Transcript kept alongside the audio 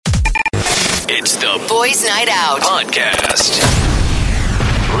It's the Boys Night Out podcast.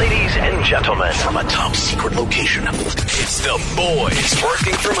 Ladies and gentlemen, from a top secret location, it's the boys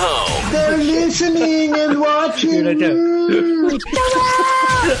working from home. They're listening and watching.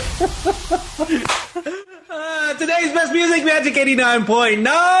 Today's best music, Magic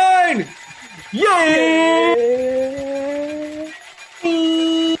 89.9. Yay!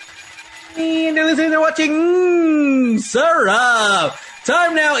 And they're listening, they're watching. Sarah.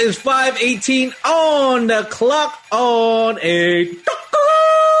 Time now is 5:18 on the clock on a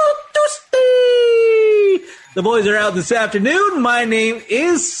Tuesday. The boys are out this afternoon. My name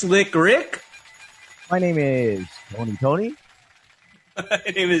is Slick Rick. My name is Tony. My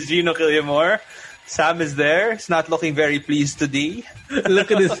name is Gino Killiamore. Sam is there. He's not looking very pleased today.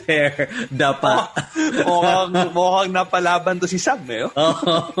 Look at his hair. Dapa. Mukhang napalaban to si Sam, eh.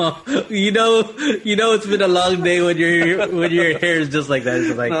 You know it's been a long day when your hair is just like that.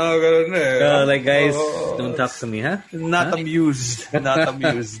 It's like, like guys, don't talk to me, huh? Not amused. Not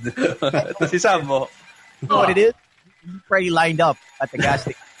amused. Ito si Sam mo. You know what it is? Pretty lined up at the gas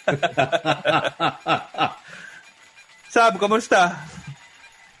station. Sam, kamusta?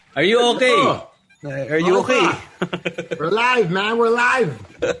 Are you okay? Are you okay? We're live, man. We're live.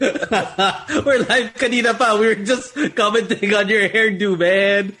 We're live kanina pa. We were just commenting on your hairdo,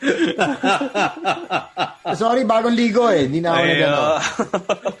 man. Sorry, bagong ligo eh. Hindi na ako nagano.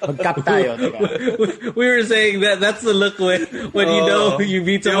 Mag-cut tayo. We were saying that's the look when you know you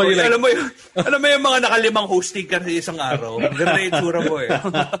meet someone, you're like... Alam mo yung mga nakalimang hosting ka sa isang araw. Ganda yung tsura mo eh.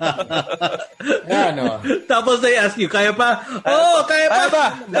 Yan, no. Tapos they ask you, kaya pa? Oo, kaya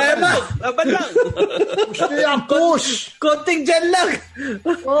pa. Kaya pa. Laban lang. Gusto yan, push. Konting dyan lang.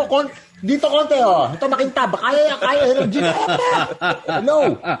 Oh, dito konti, oh. Ito makintab. Kaya, energy.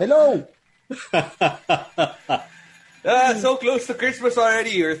 Hello. So close to Christmas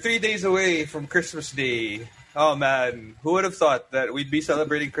already. We're 3 days away from Christmas Day. Oh man, who would have thought that we'd be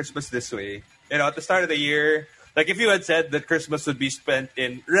celebrating Christmas this way? You know, at the start of the year, like if you had said that Christmas would be spent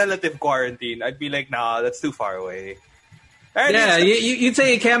in relative quarantine, I'd be like, nah, that's too far away. And yeah, you'd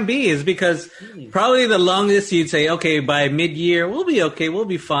say it can be, is because probably the longest you'd say, okay, by mid-year, we'll be okay, we'll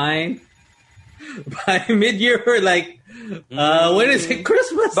be fine. By mid-year, we're like, when is it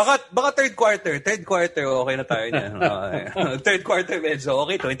Christmas? Baka third quarter, okay na tayo niyan. Third quarter, medyo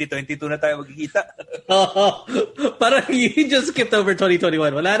okay, 2022 na tayo magkikita. Parang you just skipped over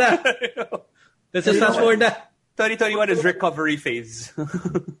 2021. Wala na. Let's just fast forward na. 2021 is recovery phase.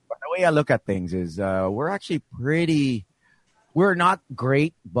 The way I look at things is we're actually we're not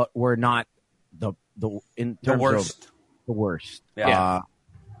great, but we're not the in terms worst. of the worst. Yeah.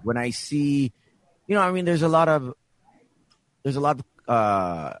 When I see, I mean, there's a lot of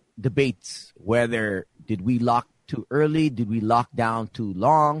debates whether did we lock too early, did we lock down too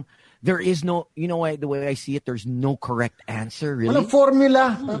long. There is no, the way I see it, there's no correct answer really. Walang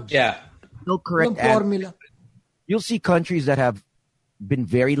formula. Yeah. No correct formula. You'll see countries that have been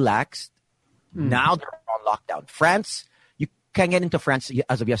very lax. Now they're on lockdown. France, you can't get into France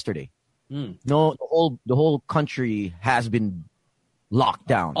as of yesterday. No, the whole country has been locked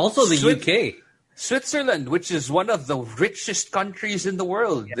down. Also the UK. Switzerland, which is one of the richest countries in the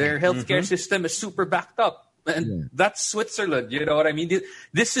world, their healthcare system is super backed up. And that's Switzerland, you know what I mean?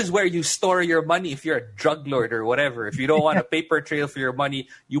 This is where you store your money if you're a drug lord or whatever. If you don't want a paper trail for your money,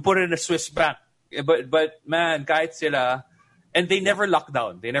 you put it in a Swiss bank. But man, kahit sila, and they never locked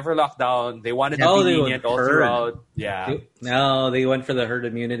down. They wanted to be lenient all throughout. Yeah. No, they went for the herd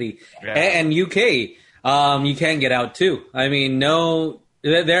immunity. Yeah. And UK, you can get out too. I mean,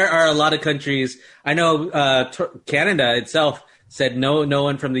 there are a lot of countries. I know Canada itself said no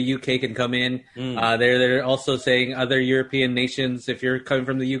one from the UK can come in. They're also saying other European nations, if you're coming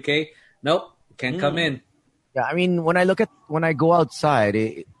from the UK, nope, can't come in. Yeah, I mean, when I go outside,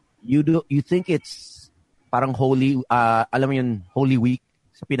 you think it's parang holy, alam mo yun, Holy Week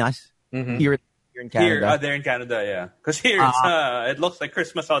sa Pinas, here in Canada. There in Canada, yeah. Because here it looks like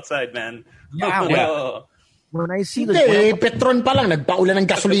Christmas outside, man. Yeah, well, when I see Petron pa lang, nagpaulan ng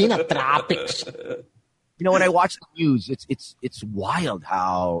gasolina, traffic. When I watch the news, it's wild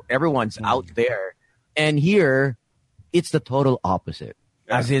how everyone's out there. And here, it's the total opposite.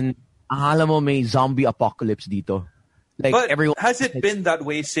 Yeah. As in, alam mo may zombie apocalypse dito. Like, but everyone has it been that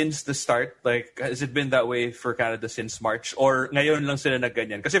way since the start? Like, has it been that way for Canada since March? Or ngayon lang sila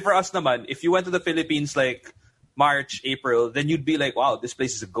nagganyan? Kasi for us naman, if you went to the Philippines like March, April, then you'd be like, wow, this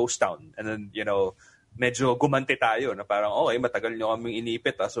place is a ghost town. And then, medyo gumante tayo na parang, okay, matagal nyo kaming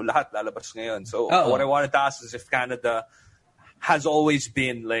inipit, so lahat lalabas ngayon. So what I wanted to ask is if Canada has always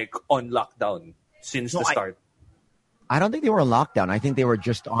been like on lockdown since the start. I don't think they were on lockdown. I think they were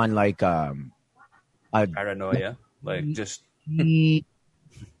just on like Paranoia, like just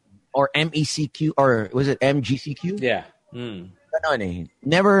or MECQ or was it MGCQ? Yeah. Ganon eh.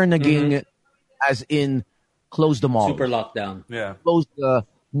 Never naging as in close the mall. Super lockdown. yeah. Close the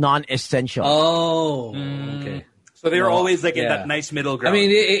non-essential. Oh, okay. So they were always like in yeah. that nice middle I ground.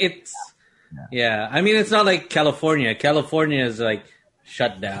 mean, it's yeah. I mean, it's not like California. California is like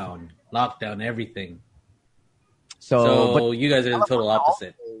shut down, lockdown, everything. So but you guys are the total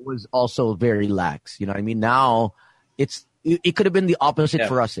opposite. was also very lax. You know what I mean? Now it could have been the opposite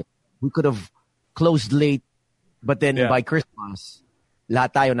for us. We could have closed late, but then by Christmas,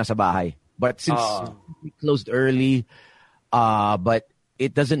 lahat tayo nasa bahay. But since we closed early, but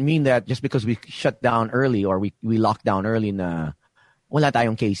it doesn't mean that just because we shut down early or we locked down early na wala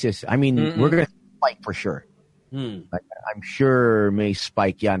tayong cases. I mean, we're going to spike for sure. Like, I'm sure may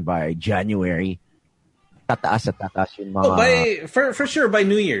spike yan by January. Tataas yung mga... for sure by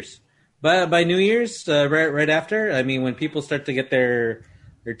New Year's. By New Year's, right after, I mean, when people start to get their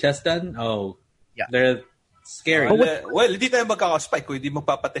test done, they're scary. Well, hindi tayo magkakaspike kung hindi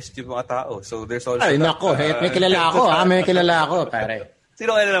magpapatest yung mga tao. So there's also... Ay, nako. May kilala ako, pare.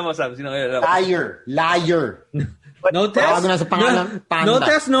 Sino kilala mo, Sam? Sino kilala mo? Liar. No test. Na sa pangalan, no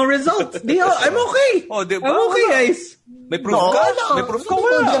test, no results. Dio, I'm okay. Oh, diba? I'm okay, guys. May proof ka? May proof ka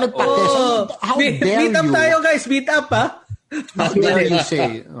wala. Hindi ka nagpa-test. How dare meet up you? tayo, guys. Meet up, ha? How dare you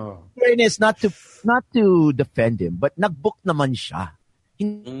say? Fairness, not to defend him, but nag-book naman siya.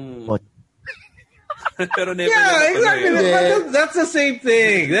 Pero never exactly. That's the same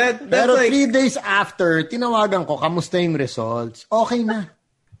thing. That's Pero like 3 days after, tinawagan ko, kamusta yung results? Okay na.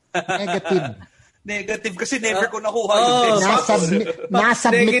 Negative kasi never ko nakuha yung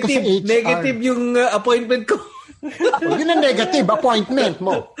Nasubmit ko sa HR. Negative yung appointment ko. Yun ang negative appointment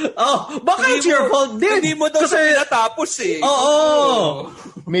mo. Baka it's your fault din. Hindi mo daw sa pinatapos eh. Oo.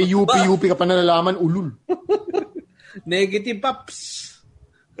 May UP ka pa nalalaman, ulul. Negative paps.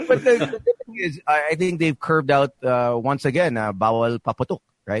 But the thing is, I think they've curved out once again, bawal paputok,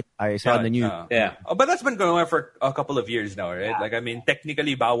 right? I saw in the news. But that's been going on for a couple of years now, right? Like, I mean,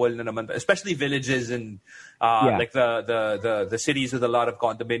 technically bawal na naman, especially villages and like the cities with a lot of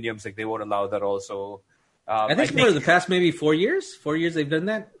condominiums, like they won't allow that also. I think for the past maybe 4 years. 4 years they've done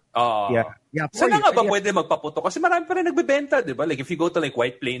that. Saan nga ba pwede magpaputok? Kasi marami pa rin nagbebenta, di ba? Like if you go to like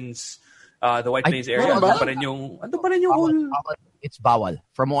White Plains, the White Plains area, ando pa rin yung whole... It's bawal.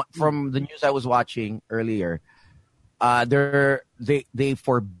 From the news I was watching earlier, they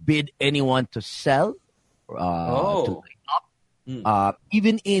forbid anyone to sell, to light up,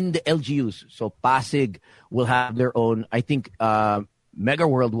 even in the LGUs. So Pasig will have their own. I think Mega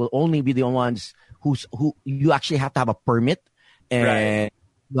World will only be the ones who you actually have to have a permit and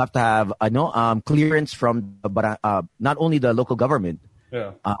you have to have clearance from not only the local government.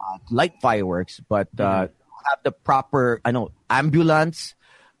 Light fireworks, but have the proper ambulance.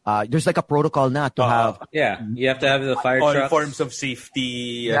 There's like a protocol now to have. You have to have the fire trucks. All forms of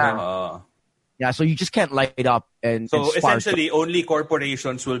safety. So you just can't light it up so essentially only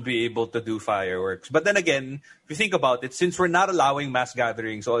corporations will be able to do fireworks. But then again, if you think about it, since we're not allowing mass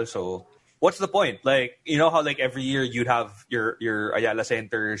gatherings also, what's the point? Like, you know how like every year you'd have your Ayala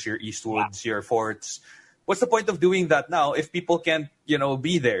centers, your Eastwoods, your forts. What's the point of doing that now if people can't,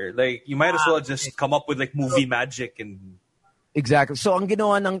 be there? Like, you might as well just come up with like movie magic and... Exactly. So, ang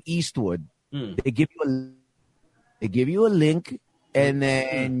ginawa ng Eastwood, they give you a link, and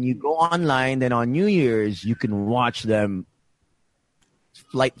then you go online. Then on New Year's, you can watch them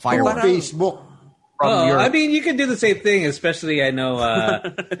light fireworks. Facebook. I mean, you can do the same thing. Especially, I know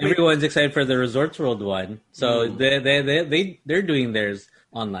everyone's excited for the Resorts World one, so they're doing theirs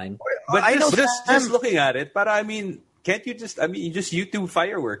online. But just looking at it, but I mean, can't you just YouTube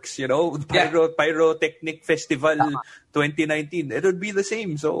fireworks, Pyrotechnic Festival 2019. It would be the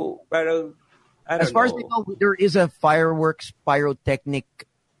same. So, I don't as far as we know, there is a fireworks pyrotechnic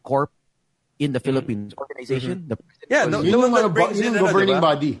corp in the Philippines organization. Yung governing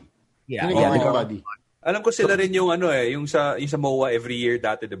body. Governing body. Alam ko sila rin yung yung sa MOA every year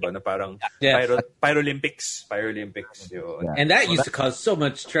dati, diba, na parang Pyrolympics. And that used to cause so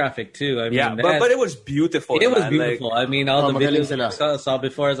much traffic too. I mean, but it was beautiful. It was beautiful. Like, I mean, all the videos I saw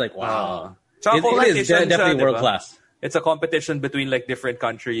before, I was like, wow. It is definitely world class. It's a competition between like different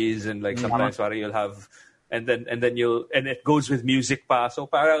countries, and like sometimes you'll have, and then it goes with music pa. So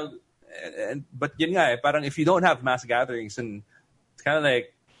parang, but yun nga, parang if you don't have mass gatherings, and it's kind of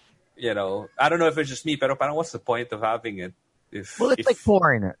like, I don't know if it's just me, pero parang what's the point of having it? It's like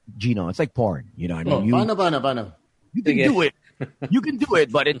porn, Gino. It's like porn. You know what I mean? Paano? You can do it. You can do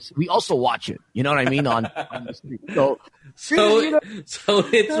it, but we also watch it. You know what I mean on the street. So it's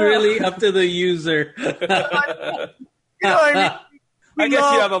really up to the user. You know what I mean? I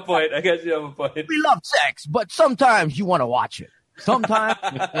guess you have a point. We love sex, but sometimes you want to watch it. Sometimes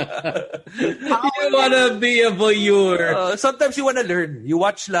you want to be a voyeur. Sometimes you want to learn. You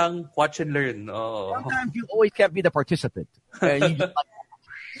watch and learn. Oh. Sometimes you always can't be the participant.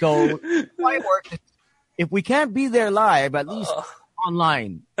 So my work is, if we can't be there live, at least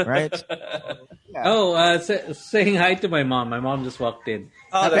online, right? Yeah. Saying hi to my mom. My mom just walked in.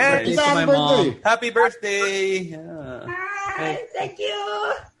 Oh, that's nice. To my mom. Happy birthday! Yeah. Hi, thank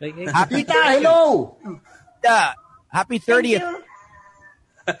you. Happy hello. Yeah. Happy 30th.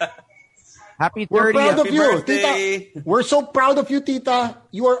 Happy 30th. We're proud of you, birthday. Tita. We're so proud of you, Tita.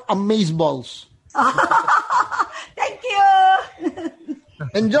 You are amazeballs. Thank you.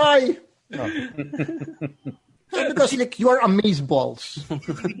 Enjoy. Because you are amazeballs.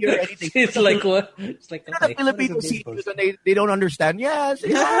 It's like what? It's like the Filipino seniors and they don't understand. Yes.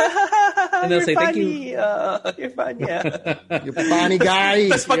 And they'll say thank you. You're funny. You're funny guy.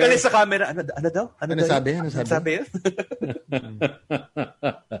 Tapos pag alis sa camera, ano daw? Ano sabi?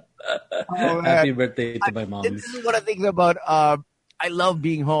 Happy birthday to my mom. This is what I think about. I love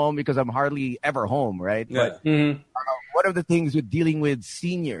being home because I'm hardly ever home, right? Yeah. But one of the things with dealing with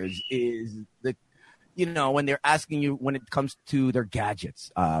seniors is when they're asking you when it comes to their gadgets.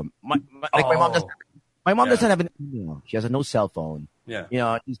 My mom doesn't have an email. She has no cell phone.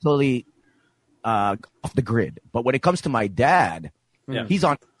 Yeah. He's totally off the grid. But when it comes to my dad, he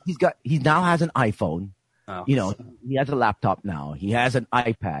now has an iPhone. Oh. He has a laptop now. He has an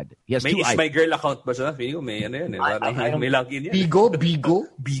iPad. He has two iPads. May girl account ba siya? May ano yan. May login yan. Bigo?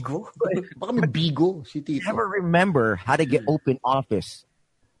 Bigo? Baka may Bigo si Tito. Never remember how to get Open Office.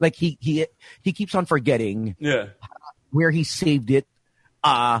 Like he keeps on forgetting where he saved it,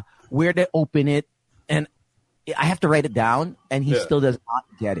 where to open it, and I have to write it down, and he still does not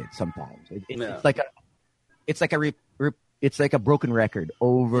get it sometimes. It's like a broken record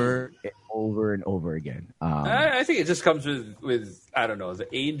over and over and over again. I think it just comes with I don't know, the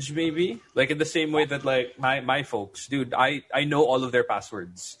age maybe. Like in the same way that like my folks, dude, I know all of their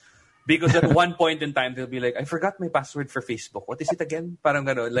passwords. Because at one point in time, they'll be like, I forgot my password for Facebook. What is it again? Parang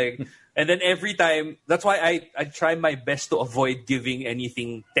gano. Like, and then every time, that's why I try my best to avoid giving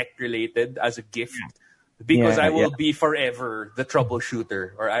anything tech-related as a gift. Because I will be forever the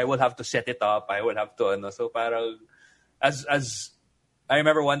troubleshooter. Or I will have to set it up. I will have to, so parang, as I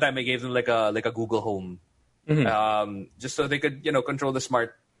remember one time I gave them like a Google Home. Mm-hmm. Just so they could, control the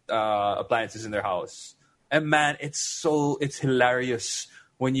smart appliances in their house. And man, it's hilarious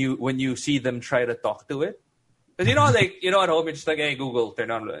when you see them try to talk to it. Because at home it's just like, hey Google, turn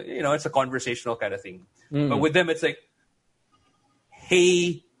on, it's a conversational kind of thing. Mm. But with them it's like,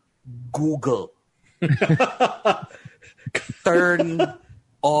 hey Google, turn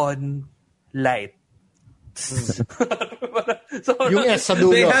on light. So, yung S sa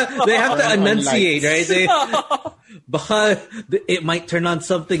dulo. They have to enunciate, right? Baka it might turn on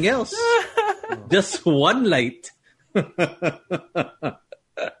something else. Just one light.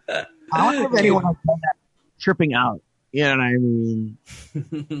 I wonder if anyone has done that tripping out. You know what I mean?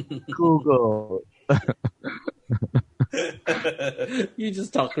 Google. You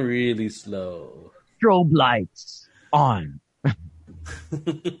just talk really slow. Strobe lights on.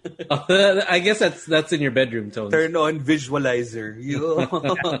 I guess that's in your bedroom, Tony. Turn on visualizer.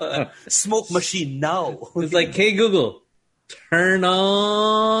 Smoke machine now. It's like, hey Google, turn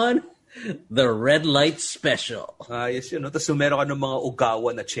on the red light special. Yes, Tapos meron ka ng mga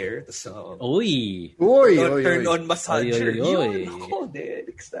ugawa na chair. Tapos, Uy. Turn on massager.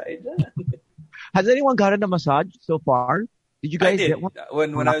 Excited. Has anyone gotten a massage so far? Did you guys get one?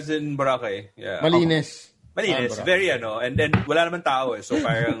 When I was in Boracay. Yeah. Malinis. Very and then wala naman tao so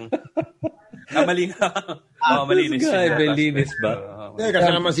parang malinis siya. Malinis ba?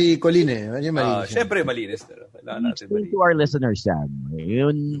 Kasi naman si Colleen Siyempre malinis. Explain to our listeners, Sam,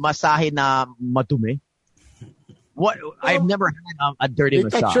 yung masahe na madumi. What? I've never had a dirty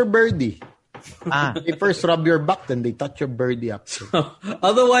massage. They touch your birdie. They first rub your back, then they touch your birdie up.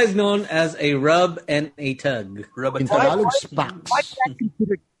 Otherwise known as a rub and a tug. In Tagalog, spacks. Why is that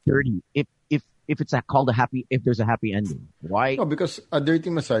considered dirty? If it's if there's a happy ending, why? No, because a dirty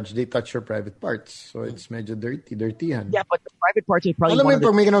massage, they touch your private parts, so it's medyo dirty-han. Yeah, but the private parts are probably. Alam mo yung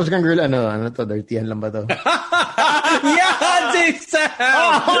pag may kinawas kang girl, ano to, dirty-han lang ba to? Yan, Jason!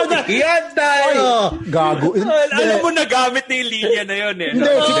 Yan tayo! Gago. Alam mo, nagamit na yung linya na yun eh.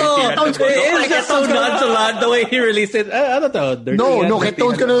 It's just so nonchalant the way he released it. Ano to? No, kay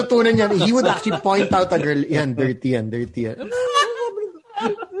Tones ko natutunan yan. He would actually point out a girl, yan, dirty-han.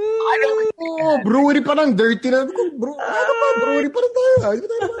 brewery pa lang, dirty na. Brewery pa lang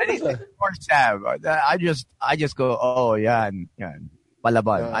tayo. Or Sam, I just go, yan.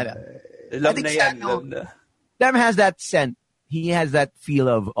 Palaban. Love na yan. Sam has that scent. He has that feel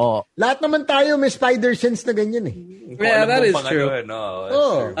of, Lahat naman tayo may spider sense na ganyan eh. Yeah, that is true.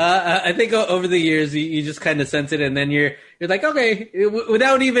 True. I think over the years you just kind of sense it, and then you're like, okay,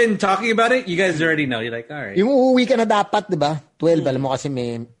 without even talking about it, you guys already know. You're like, all right. Yung uuwi ka na dapat, di ba? 12, alam mo kasi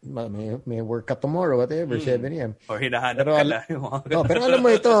may work ka tomorrow, whatever, 7 a.m. Or hinahanap ka lang. Pero alam mo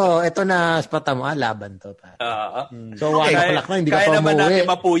ito na spata mo, laban to. So, 1 o'clock na, hindi ka pa Kaya naman natin umuwi.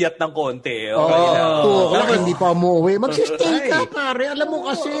 mapuyat ng konti. 2 o'clock, hindi pa umuwi. Magsistay ka, pare. Alam mo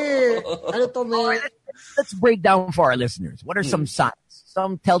kasi, let's break down for our listeners. What are some signs?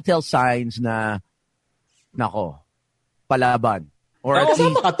 Some telltale signs na, nako, palaban. Or at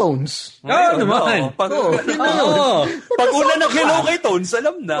least, ka, Tones. Naman. Pag una ng hello kay Tones,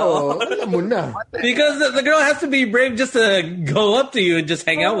 alam na. Alam mo na. Because the girl has to be brave just to go up to you and just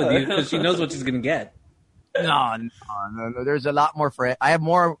hang out with you because she knows what she's going to get. No. There's a lot more friends. I have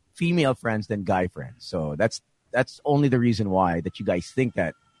more female friends than guy friends. So that's only the reason why that you guys think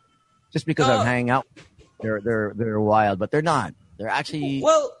that just because I'm hanging out, they're wild, but they're not. They're actually,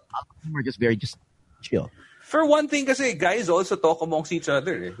 we're just very chill. For one thing kasi, guys also talk amongst each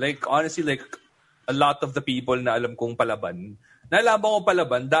other. Like, honestly, like, a lot of the people na alam kong palaban, nalaman ko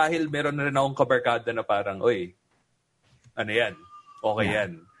palaban dahil meron na rin akong kabarkada na parang, oy, ano yan? Okay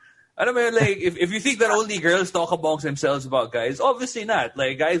yan. Alam mo yun, like, if you think that only girls talk amongst themselves about guys, obviously not.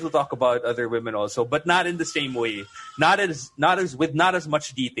 Like, guys will talk about other women also, but not in the same way. Not as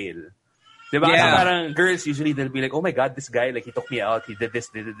much detail. Diba? Yeah. Parang girls usually they'll be like, oh my God, this guy, like he took me out, he did this.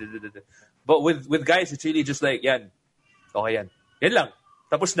 But with guys, it's really just like, yan. Okay yan. Yan lang.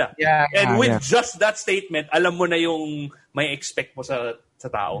 Tapos na. Yeah, and with just that statement, alam mo na yung may expect mo sa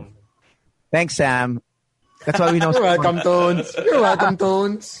taong. Thanks, Sam. That's why we know You're welcome, Tones. You're welcome,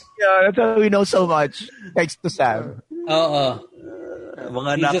 Tones. Yeah, that's why we know so much. Thanks to Sam.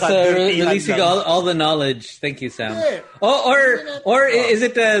 Mga He's just releasing all the knowledge. Thank you, Sam. Yeah. Or is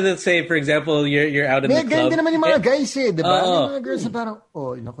it let's say, for example, you're out in the club. Ganyan din naman yung mga guys eh, di ba? Yung mga girls na parang,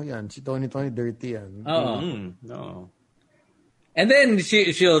 naku yan, si Tony dirty yan. No. And then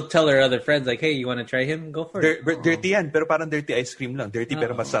she'll tell her other friends like, hey, you want to try him? Go for it. Dirty yan, pero parang dirty ice cream lang. Dirty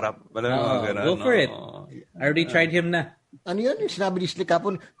pero masarap. Go for it. I already tried him na. Ano yun? Yung sinabi ni Slick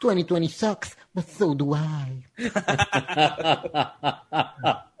Capon, 2020 sucks, but so do I.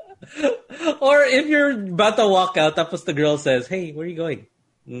 Or if you're about to walk out, tapos the girl says, hey, where are you going?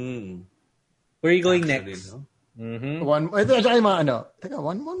 Where are you going next? No? Mm-hmm. Ito na yung mga ano. Teka,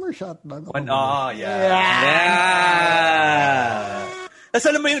 one more shot. Yeah. Tapos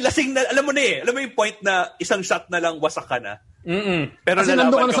alam mo yung lasing na, alam mo yung point na isang shot na lang wasak ka na. Pero kasi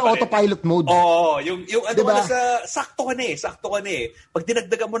nandun ka na sa autopilot mode. Yung ano diba? Ka na sa, sakto ka na eh. Pag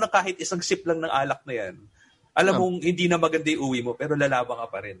dinagdagan mo ng kahit isang sip lang ng alak na yan, alam mong hindi na maganda yung uwi mo, pero lalaba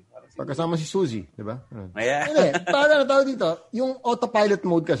ka pa rin. Pagkasama si Suzy, di ba? Yeah. Tawag dito, yung autopilot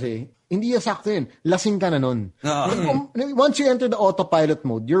mode kasi, hindi yung sakto yun. Lasing ka na nun. Once you enter the autopilot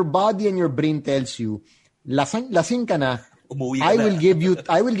mode, your body and your brain tells you, lasing ka na, I will give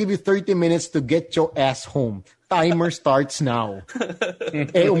you 30 minutes to get your ass home. Timer starts now.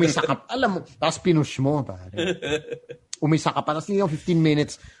 Umisa ka. Alam mo, tapos pinush mo. Pare. Umisa ka pa. Tapos yung 15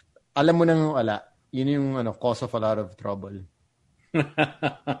 minutes, alam mo nang wala. Yun yung cause of a lot of trouble.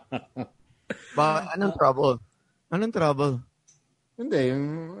 Anong trouble? Hindi, yung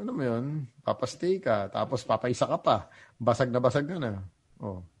ano mo yun, papastay ka, tapos papaisa ka pa. Basag na na.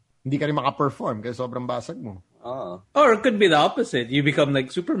 Hindi ka rin maka-perform kasi sobrang basag mo. Or it could be the opposite. You become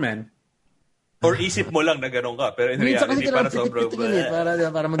like Superman. Or isip mo lang na gano'n ka, pero in reality, para sobrang...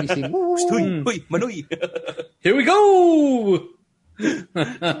 Para mag-isip. Huy, Manoy! Here we go!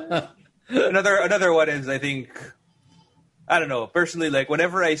 Another one is, I think, I don't know, personally, like,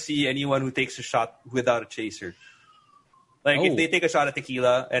 whenever I see anyone who takes a shot without a chaser, like, if they take a shot of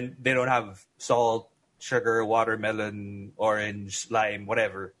tequila and they don't have salt, sugar, watermelon, orange, lime,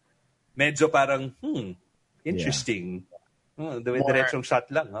 whatever, medyo parang, interesting. Diretsong shot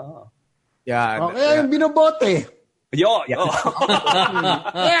lang. Yeah. Kaya yung binobote. Yeah.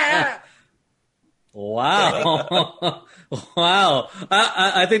 Wow. Wow.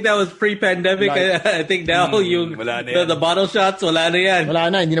 I think that was pre-pandemic. I think now the bottle shots, wala na yan.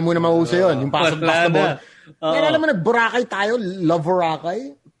 Wala na, hindi na muna mauso yun. Yung basketball. Kaya alam mo, nag-Boracay tayo, love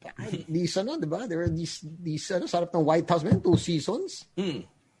Boracay. These, di ba? There are these sarap ng White House, 2 seasons.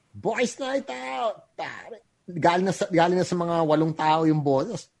 Boys night out. Galing na sa mga 8 tao yung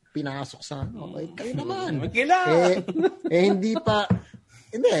boss. Pinasok sa, okay, kayo naman. Hindi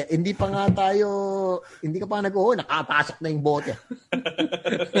Hindi pa nga tayo, hindi ka pa nakapasok na yung bote.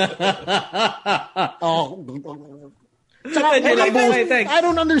 Saka, I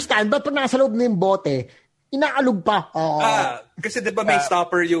don't understand, ba't pag nasa loob na yung bote, inaalog pa. Kasi di ba may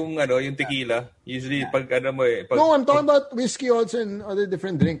stopper yung tequila? Usually, pag No, I'm talking about whiskey also and other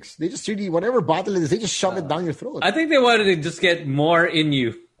different drinks. They just really, whatever bottle it is, they just shove it down your throat. I think they wanted to just get more in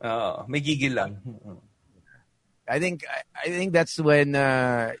you. May gigil lang. I think that's when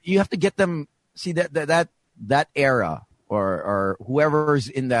you have to get them. See that era or whoever's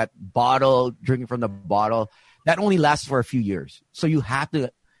in that bottle drinking from the bottle, that only lasts for a few years. So you have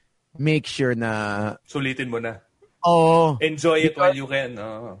to make sure na sulitin mo na. Enjoy it while you can.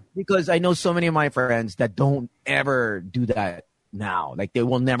 Because I know so many of my friends that don't ever do that now. Like they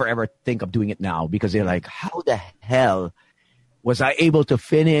will never ever think of doing it now because they're like, how the hell was I able to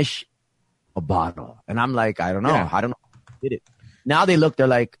finish a bottle? And I'm like, I don't know. Yeah. I don't know how I did it. Now they're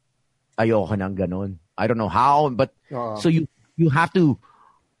like, ayoko nang ganon. I don't know how, but so you have to,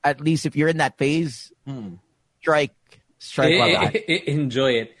 at least if you're in that phase, strike while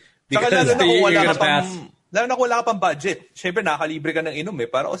enjoy it. Because lalo na kung wala ka pang budget. Siyempre, nakalibre ka ng inom eh.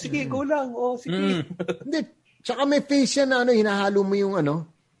 Para, sige, go lang. Sige. Hindi. Tsaka may phase yan na hinahalo mo yung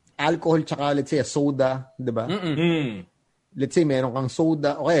alcohol tsaka let's say a soda. Diba? Let's say meron kang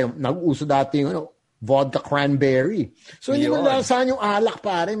soda. Okay, nag-uso dati yung vodka cranberry. So hindi mo lasahan yung alak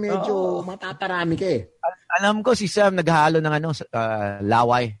pare. Medyo mapaparami ka eh. Alam ko si Sam naghahalo ng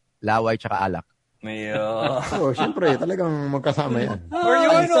laway. Laway tsaka alak. Siyempre, talagang magkasama yan. Or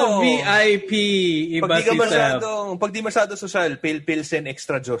yung VIP, iba si Sam. Pag di masyado social, pale pilsen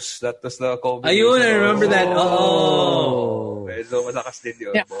extra juice. That was the combination. Ayun, I remember that. So malakas din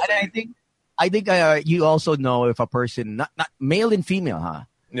yun. Yeah, and I think you also know if a person, not male and female, huh?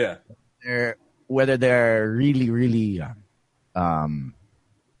 Yeah. Whether they're really, really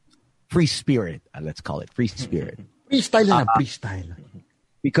free spirit. Let's call it free spirit. Freestyle.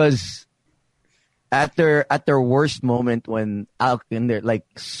 Because at their worst moment when they're like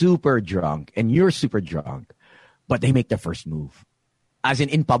super drunk and you're super drunk, but they make their first move, as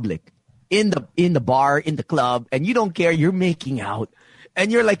in public, in the bar, in the club, and you don't care. You're making out. And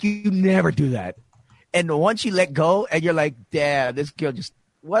you're like, you never do that. And once you let go, and you're like, damn, this girl just,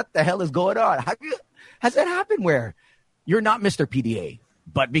 what the hell is going on? Has that happened where you're not Mr. PDA,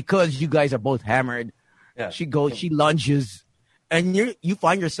 but because you guys are both hammered, she lunges, and you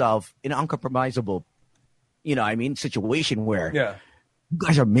find yourself in an uncompromisable, situation where you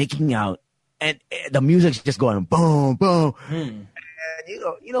guys are making out, and the music's just going boom, boom. And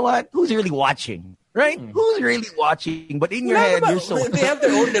you know what? Who's really watching? Right? Who's really watching? But in your head, you're so... They have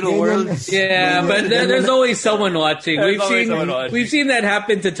their own little worlds. Yeah, but there's always someone watching. We've seen that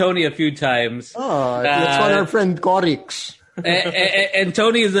happen to Tony a few times. That's what our friend Corix. And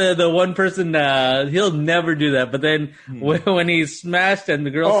Tony is the one person, he'll never do that. But then when he's smashed and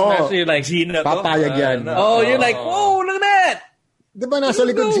the girl smashed, you're like... Papayag yan. You're like, whoa, look at that! Diba nasa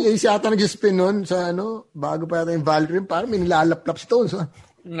likod si Ace yata nag-spin nun sa bago pa yata yung Valkyrie, parang may nilalaplap si Tones.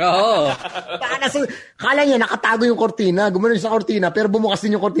 Kala niya nakatago yung kortina, gumano sa kortina, pero bumukas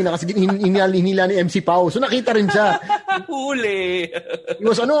din yung kortina kasi hinila ni MC Pao. So nakita rin siya. Huli. It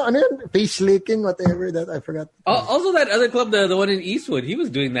was face licking, whatever that I forgot. Also that other club, the one in Eastwood, he was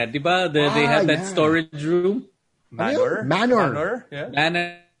doing that, diba? They had that storage room. Manor. Yeah.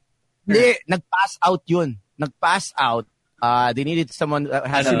 Manor. Hindi, nag-pass out yun. Nag-pass out. They needed someone that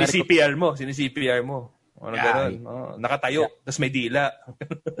has Sini-CPR mo. Nakatayo, tapos may dila.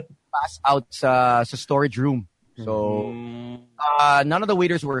 Pass out sa storage room. So, none of the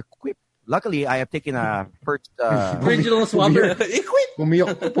waiters were equipped. Luckily, I have taken a first... Original swabber.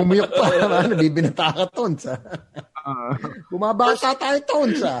 Pumiyok pa. Bibinata ka, Tons. Bumabasa tayo,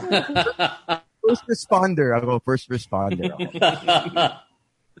 Tons. First responder. I'll go first responder.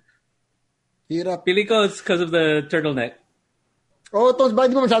 Hirap. Pili ko it's because of the turtleneck. Tons, ba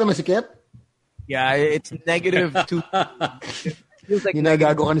hindi mo masyado masikip? Yeah, it's -2. Feels like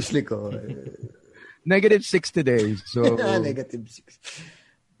ginagago ka ni Slick. -6 today. So -6.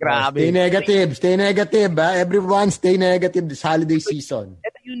 Grabe. Stay negative. Everyone stay negative this holiday season.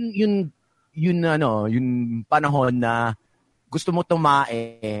 Ito yung panahon na gusto mo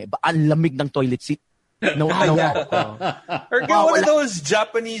tumae, ang lamig ng toilet seat. Or get one of those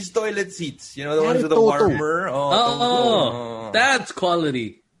Japanese toilet seats. You know, the ones with the warmer. That's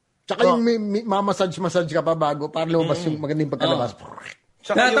quality. Tsaka yung may massage ka pa bago para lumabas yung magandang pagkalabas.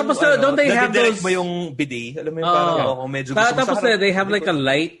 Tapos don't they have those... mo yung bidet. Alam mo yung parang medyo gusto tapos they have like a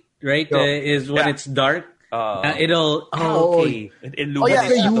light, right? Is when it's dark. It'll... okay. That's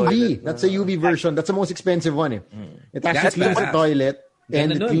a UV. That's a UV version. That's the most expensive one. It actually cleans the toilet.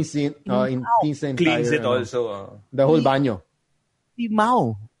 And it cleans the entire... Cleans it also. The whole banyo. Si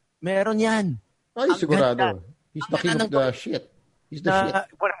Mao. Meron yan. Ay, sigurado. He's the king of the shit. He's the shit.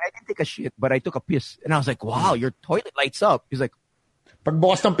 Well, I didn't take a shit, but I took a piss. And I was like, wow, your toilet lights up. He's like...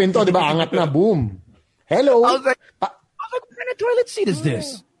 Pagbukas ng pinto, di ba? Angat na. Boom. Hello. I was like, what kind of toilet seat is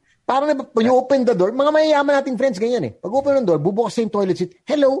this? Parang when you open the door, mga mayayaman nating friends ganyan eh. Pag open ng door, bubukas yung toilet seat.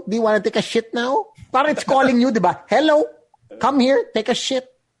 Hello, do you want to take a shit now? Parang it's calling you, di ba? Hello, come here, take a shit.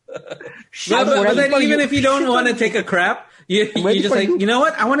 But then even if you don't want to take a crap, you just like, you know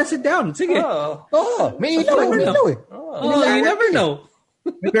what? I want to sit down. Sige. May ilaw eh. You never know.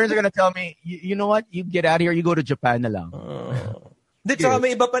 My parents are gonna tell me, you know what? You get out of here, you go to Japan na lang. Tsaka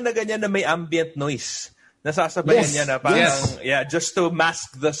may iba pa na ganyan na may ambient noise. Nasasabayan niya na parang, just to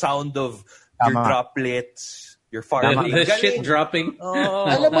mask the sound of your droplets, your farting. The shit dropping.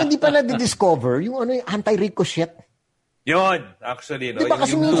 Alam mo, hindi pa na-discover yung anti-ricochet. Yun, actually. No? Diba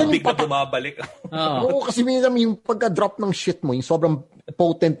kasi minsan yung bigla bumabalik. Oo, kasi minsan yung pagka-drop ng shit mo, yung sobrang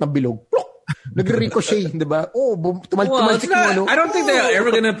potent na bilog, nag-ricochet, di ba? Tumalsik mo, ano? I don't think they're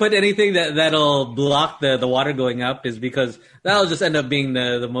ever gonna put anything that'll block the water going up, is because that'll just end up being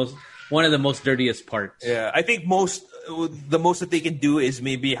one of the most dirtiest parts. Yeah, I think the most that they can do is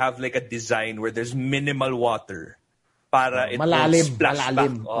maybe have like a design where there's minimal water para it malalim, won't splash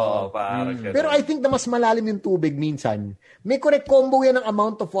back. Pero I think na mas malalim yung tubig minsan. May correct combo yan ng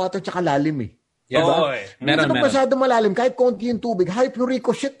amount of water tsaka lalim eh. Yeah, Meron. Masyado malalim, kahit konti yung tubig, hype yung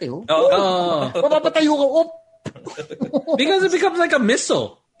ricochet eh. Mapapatayo ka, Because it becomes like a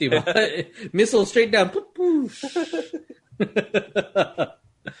missile. Diba? Missile straight down.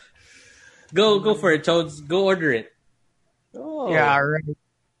 Go for it, Toads. Go order it. Yeah, right.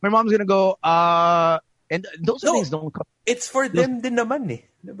 My mom's gonna go, and those things don't come. It's for them din naman eh.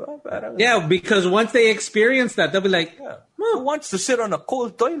 Diba? Parang, because once they experience that, they'll be like, who wants to sit on a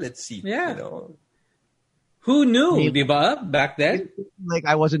cold toilet seat? Yeah. You know? Who knew, diba, back then? Like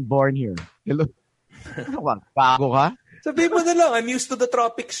I wasn't born here. Bago ka? Sabi mo na lang, I'm used to the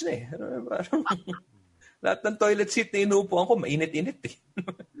tropics na eh. Lahat ng toilet seat na inuupuan ko, mainit-init eh.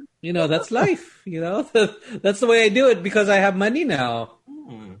 That's life. That's the way I do it because I have money now.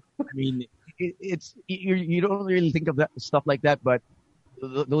 I mean, it's you don't really think of that stuff like that, but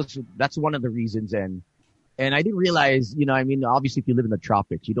that's one of the reasons. And I didn't realize, obviously if you live in the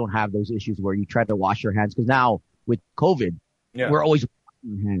tropics, you don't have those issues where you try to wash your hands, because now with COVID, we're always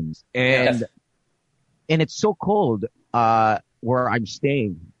washing our hands, and it's so cold where I'm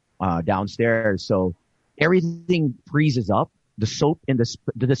staying downstairs, so everything freezes up. The soap in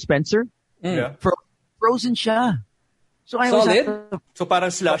the dispenser, frozen siya. So I was so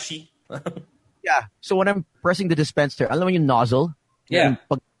parang slushy. Yeah. So when I'm pressing the dispenser, alam mo yung nozzle? Yeah.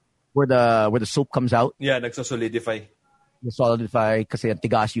 Where the soap comes out? Yeah, nagso-solidify. Solidify kasi ang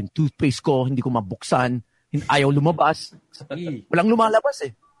tigas yung toothpaste ko, hindi ko mabuksan, ayaw lumabas. Walang lumalabas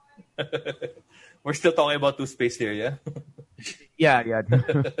eh. We're still talking about toothpaste here, yeah? Yeah.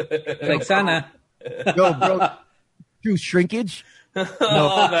 Like sana. Yo, bro. Through shrinkage? That's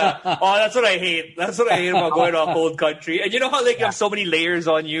what I hate. That's what I hate about going to a cold country. And you know how you have so many layers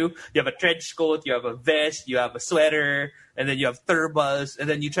on you? You have a trench coat, you have a vest, you have a sweater, and then you have thermals, and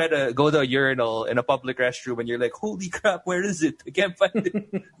then you try to go to a urinal in a public restroom and you're like, holy crap, where is it? I can't find it.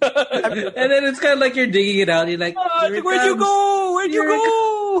 And then it's kind of like you're digging it out. You're like, where'd you go? Where'd you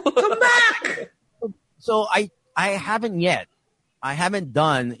go? Come back! So I haven't yet. I haven't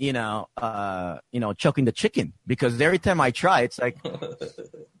done, choking the chicken, because every time I try, it's like,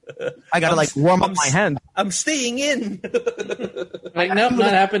 I gotta warm up my hand. I'm staying in. Nope,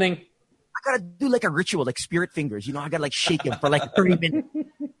 not happening. I gotta do like a ritual, like spirit fingers. I gotta shake him for 30 minutes.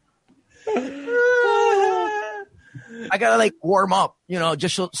 I gotta warm up,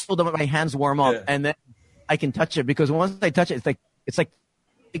 just so that my hands warm up, and then I can touch it, because once I touch it, it's like.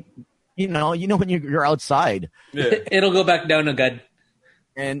 When you're outside, it'll go back down again.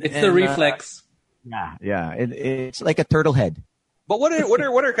 And it's the reflex. It's like a turtle head. But what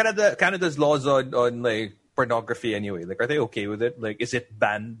are Canada's laws on pornography anyway? Are they okay with it? Is it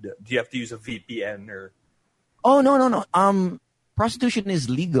banned? Do you have to use a VPN or? Oh no. Prostitution is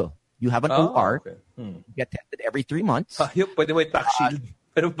legal. You have an OR. Okay. You get tested every 3 months. Pwede mo tax shield.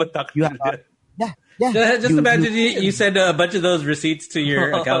 Pero ba tax shield? Yeah. Just imagine you send a bunch of those receipts to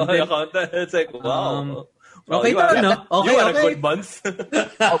your accountant. It's like, wow. Okay, you had a good month.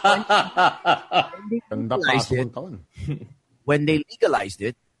 When they legalized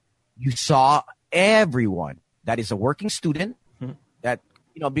it, you saw everyone that is a working student that,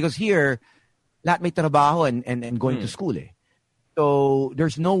 because here, lahat may trabaho and going to school eh. So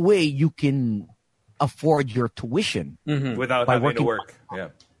there's no way you can afford your tuition without by having working to work. Yeah.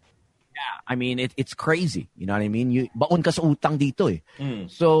 I mean, it's crazy. You know what I mean? Baon ka sa utang dito eh.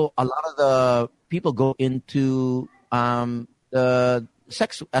 So a lot of the people go into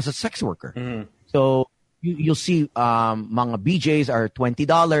sex as a sex worker. So you'll see mga BJs are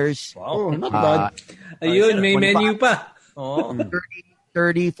 $20. Wow. Oh, not bad. Ayun, may menu pa.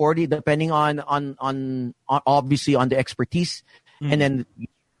 30, 40, depending on obviously on the expertise. And then you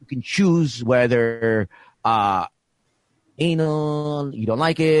can choose whether anal, you don't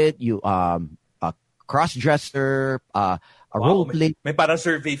like it, you a cross-dresser, a role play. May para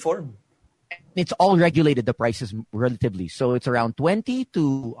survey form. It's all regulated, the prices relatively. So it's around 20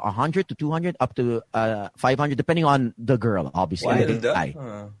 to 100 to 200 up to 500 depending on the girl, obviously. And the guy.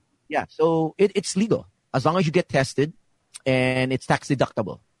 Yeah, so it's legal as long as you get tested and it's tax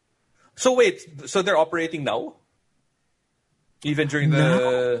deductible. So wait, so they're operating now? Even during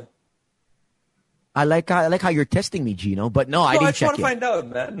the... I like how you're testing me, Gino, but no, I didn't check it. I just want to find out,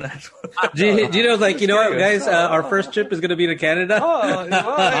 man. Gino's like, you know what, guys? Our first trip is going to be to Canada.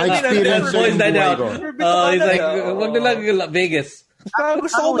 I experienced it in Buhay. He's like, wag na lang Vegas.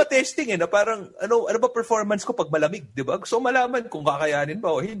 Gusto ko ma-testing na parang ano ba performance ko pag malamig, 'di ba? Gusto ko malaman kung kakayanin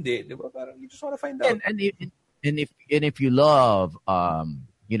ba o hindi, 'di ba? Parang you just want to find out. And if you love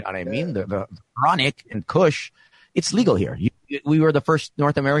you know what I mean, the chronic and Kush, it's legal here. We were the first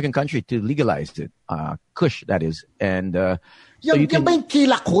North American country to legalize it. Kush, that is. And so you can... Yan ba yung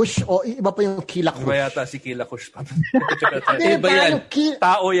Kila Kush? O iba pa yung Kila Kush? Iba yata si Kila Kush pa. Hindi, Iba yan.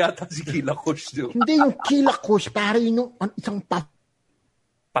 Tao yata si Kila Kush. Hindi yung Kila Kush, pare yung isang patay.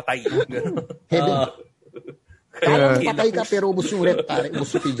 Patay ka pero ubos yung red, pare. Ubos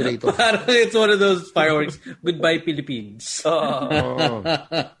yung refrigerator. Parang it's one of those fireworks. Goodbye, Philippines.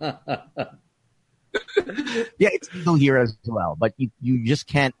 Yeah, it's legal here as well, but you just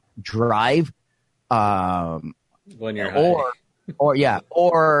can't drive when you're high.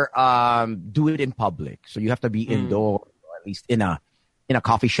 or do it in public. So you have to be indoor, or at least in a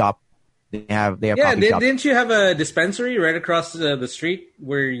coffee shop. They have coffee shops. Didn't you have a dispensary right across the street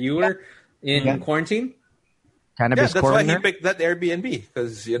where you were in quarantine? Cannabis that's corner. why he picked that Airbnb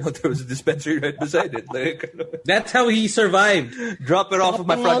because there was a dispensary right beside it. That's how he survived. Drop it off of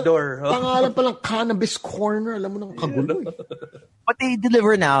my front door. Pangalan pa lang Cannabis Corner. Alam mo nang kagulo. But they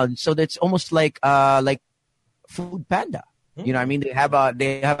deliver now, so that's almost like Food Panda. You know what I mean? They have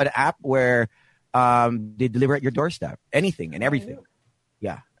an app where they deliver at your doorstep anything and everything.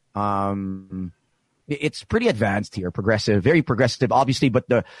 Yeah. It's pretty advanced here, progressive, very progressive, obviously, but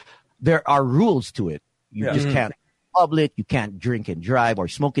there are rules to it. You just can't public, you can't drink and drive or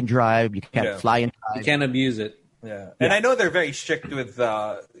smoke and drive, you can't fly and drive. You can't abuse it. Yeah. And I know they're very strict with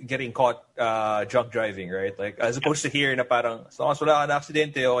getting caught drunk driving, right? Like as opposed to here na parang as long as wala ka na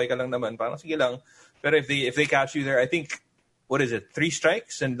aksidente, okay ka lang naman, parang sige lang. But if they catch you there, I think what is it, 3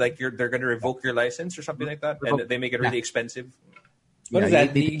 strikes and like they're going to revoke your license or something like that, and they make it really expensive. What is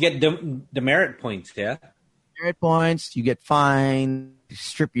that? You get demerit points, yeah? Demerit points, you get fined,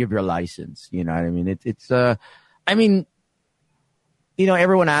 strip you of your license. You know what I mean? It's I mean,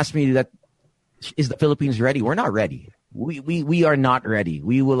 everyone asks me that, is the Philippines ready? We're not ready. We are not ready.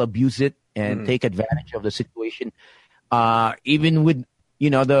 We will abuse it and take advantage of the situation. Even with,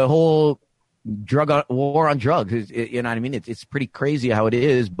 the whole war on drugs, you know what I mean? It's pretty crazy how it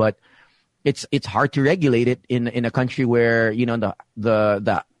is, but it's hard to regulate it in a country where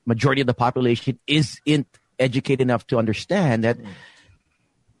the majority of the population isn't educated enough to understand that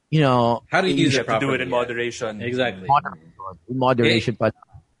how to use it properly. Do it in moderation. Exactly. Moderation, but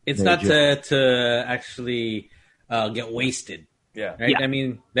it's not to actually get wasted. Yeah. Right. Yeah. I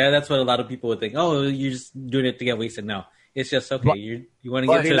mean, that's what a lot of people would think. Oh, you're just doing it to get wasted. No, it's just okay. You want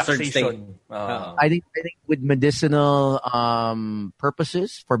to get to a certain state. I think with medicinal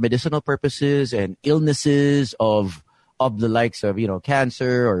purposes, for medicinal purposes and illnesses of the likes of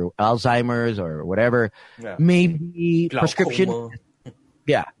cancer or Alzheimer's or whatever, maybe glaucoma. Prescription.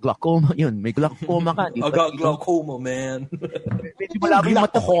 Yeah, glaucoma yun. May glaucoma ka. I got glaucoma, man.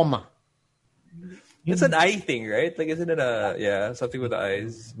 Glaucoma. It's an eye thing, right? Like, isn't it something with the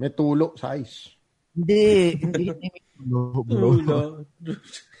eyes? May tulo sa eyes. Hindi bro.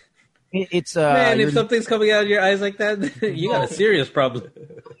 It's man, if something's coming out of your eyes like that, you got a serious problem.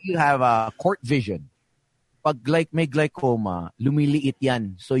 You have court vision. Pag may glaucoma, lumiliit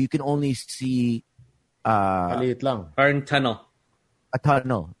yan. So you can only see maliit lang. Parang tunnel. A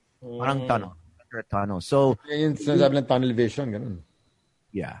tunnel. Parang tunnel. A tunnel. So yung sinasabi ng tunnel vision, ganun.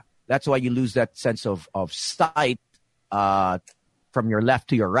 Yeah. That's why you lose that sense of sight from your left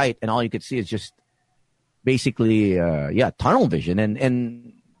to your right, and all you could see is just basically tunnel vision.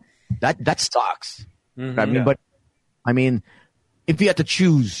 And That sucks. But I mean, if you had to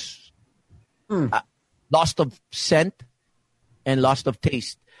choose loss of scent and loss of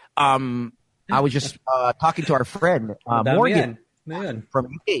taste, I was just talking to our friend Morgan from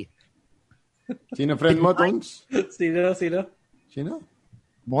UK. Sino friend mo, Tones? Sino?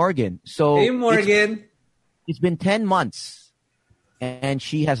 Morgan. So hey, Morgan. It's been 10 months, and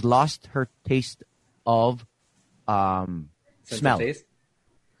she has lost her taste of smell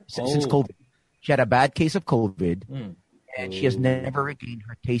since COVID. She had a bad case of COVID, and she has never regained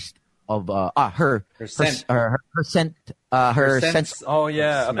her taste of her scent. Her sense. Oh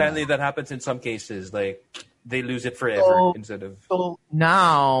yeah, apparently that happens in some cases. Like they lose it forever instead of. So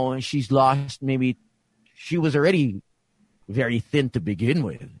now she's lost. Maybe she was already very thin to begin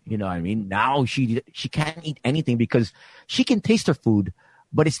with. You know what I mean? Now she can't eat anything because she can taste her food,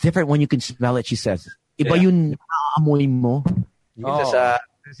 but it's different when you can smell it. She says, "Iba yung amoy mo."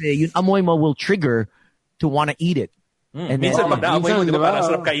 Kasi yung amoy mo will trigger to want to eat it. And minsan pag naamoy mo, di ba, parang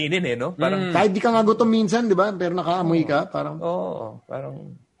sarap kainin no? Parang, kahit di ka nga gutom minsan, di ba? Pero nakaamoy ka, parang...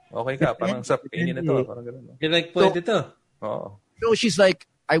 parang okay ka, parang sarap kainin ito. Parang ganun. No? You're like, pwede ito. So she's like,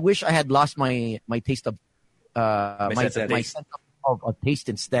 I wish I had lost my taste of... my sense of taste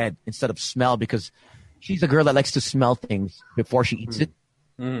instead of smell, because she's a girl that likes to smell things before she eats it.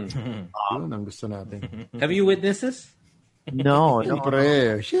 Yun ang gusto natin. Have you witnessed this? No.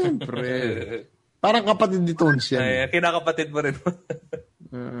 Siyempre. Parang kapatid ni Tones yan. Ay, kinakapatid mo rin.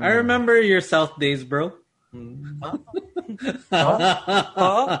 I remember your South days, bro.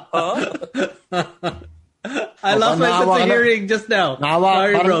 I lost my sense of hearing just now.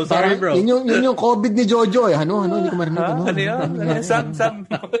 Sorry, bro. Yun yung COVID ni Jojo eh. Ano? Hindi ko marinig. Ano yun? Sam.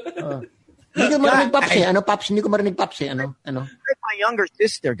 Hindi ko marinig, Paps eh. Paps? Hindi ko marinig, Paps eh. Ano? My younger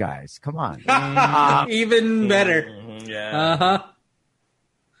sister, guys. Come on. Even better. Yeah.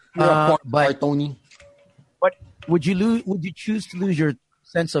 But Tony. But would you choose to lose your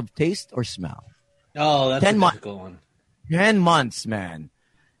sense of taste or smell? Oh, that's 10 a difficult one. 10 months, man.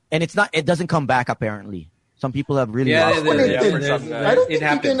 And it doesn't come back apparently. Some people have really lost it. I don't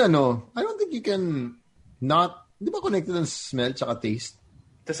think you can not, di ba connected on smell tsaka taste?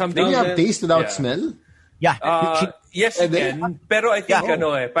 To something. Can you have taste without smell? Yeah. Yes, you can. Pero I think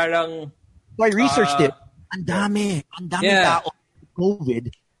parang... So I researched it. Ang dami tao.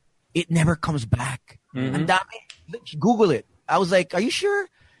 COVID, it never comes back. Ang dami. Google it. I was like, are you sure?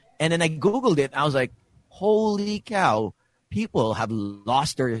 And then I Googled it. I was like, holy cow. People have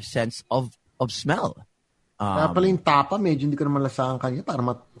lost their sense of smell. Kaya pala yung tapa, medyo hindi ko naman lasahan kanya.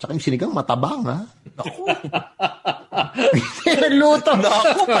 Tsaka yung sinigang, matabang, ha? Nagluto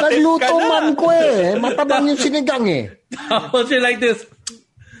man ko eh. Matabang yung sinigang eh. What's it like this?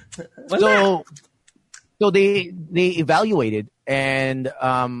 So they evaluated, and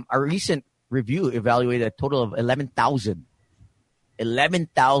a recent review evaluated a total of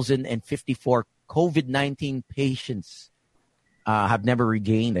 11,054 COVID-19 patients have never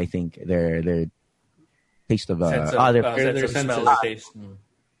regained, I think, their taste of their smell or taste.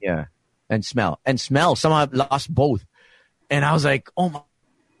 Yeah, and smell. Some have lost both, and I was like, oh my,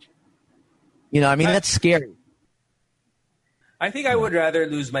 that's scary. I think I would rather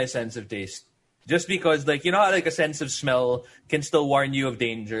lose my sense of taste. Just because, like, you know how, like, a sense of smell can still warn you of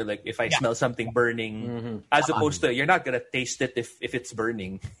danger. Like, if I smell something burning, as opposed to, you're not going to taste it if it's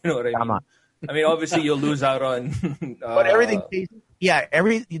burning. You know what I mean? I mean, obviously, you'll lose out on... but everything tastes... Yeah,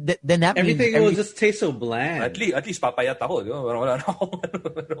 then that everything will just taste so bland. At least papayat ako.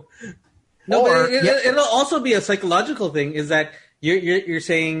 No, but it'll also be a psychological thing, is that you're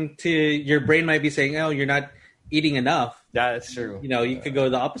saying to... Your brain might be saying, oh, you're not eating enough. Yeah, that's true. You could go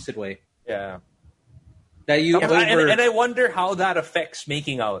the opposite way. Yeah. And I wonder how that affects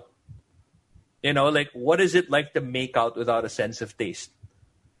making out. Like, what is it like to make out without a sense of taste?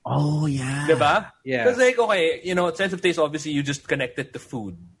 Oh, yeah. Diba? Yeah. Because, like, okay, sense of taste, obviously, you just connect it to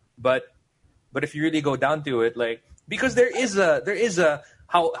food. But if you really go down to it, like, because there is a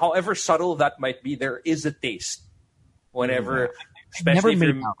however subtle that might be, there is a taste. Whenever, especially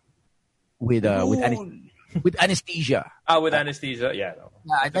never made out with anesthesia. With anesthesia, yeah. No.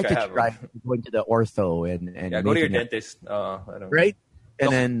 Yeah, I'd like to try going to the ortho and go to your dentist. Right?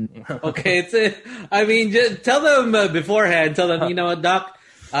 And then... Okay, just tell them beforehand. Tell them, you know what, Doc,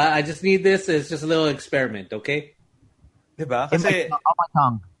 I just need this. It's just a little experiment, okay? Diba? On my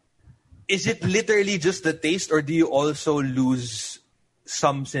tongue. Is it literally just the taste, or do you also lose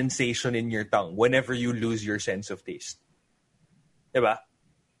some sensation in your tongue whenever you lose your sense of taste? Diba?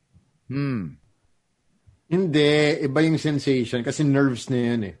 Hindi, iba yung sensation kasi nerves na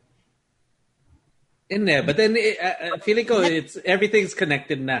yun eh. in there. But then feeling it's everything's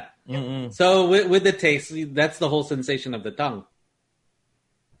connected now. Mm-mm. So with the taste, that's the whole sensation of the tongue.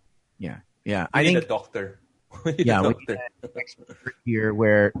 Yeah. I think a doctor. Doctor here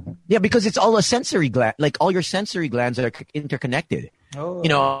because it's all a sensory gland. Like all your sensory glands are interconnected. Oh. You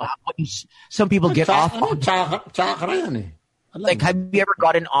know, some people get off on chakra yan eh. Like, have you ever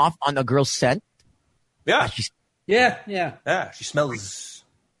gotten off on a girl's scent? Yeah. Yeah. She smells.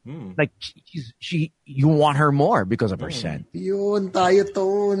 Like you want her more because of her scent. Yun tayo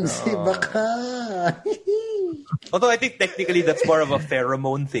Tones. Baka. Although I think technically that's more of a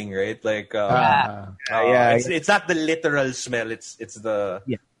pheromone thing, right? Like, it's not the literal smell. It's the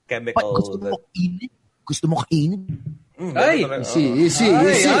chemical. But gusto mo kainin? Ay, easy.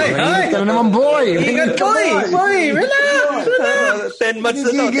 Ay, ka na naman, boy. Boy, relax. 10 months na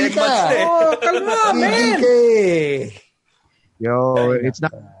to. 10 months na. Oh, kalma, man. Yo, it's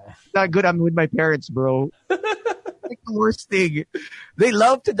not good. I'm with my parents, bro. Like the worst thing. They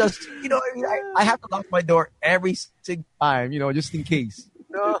love to just, I have to lock my door every single time, just in case.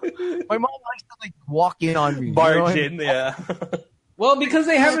 My mom likes to like walk in on me. Barge in, yeah. Well, because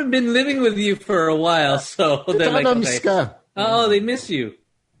they haven't been living with you for a while, so they're like, okay. They miss you.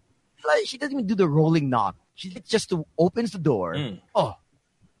 Like, she doesn't even do the rolling knock. She just opens the door. Oh,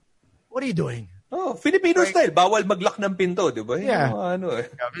 what are you doing? Oh, Filipino style. Bawal mag-lock ng pinto, di ba? Yeah.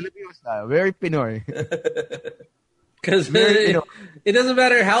 Filipino style. Very Pinoy. Because it doesn't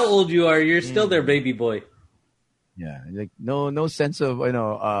matter how old you are, you're still their baby boy. Yeah, like no sense of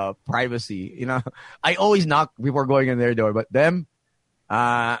privacy. I always knock before going in their door, but them,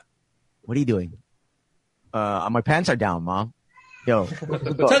 what are you doing? My pants are down, Mom. Yo,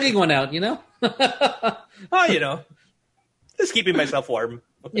 tugging one out, just keeping myself warm.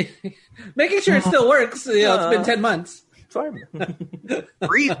 Making sure it still works. It's been 10 months. Fine.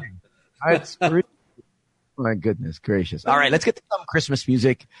 Breathing. It's breathing. My goodness gracious. All right, let's get to some Christmas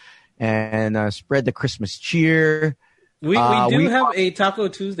music and spread the Christmas cheer. We do have a Taco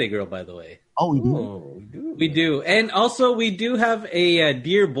Tuesday girl, by the way. Oh, we do? We do. And also, we do have a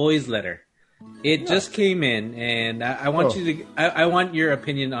Dear Boys letter. It just came in, and I want you to. I want your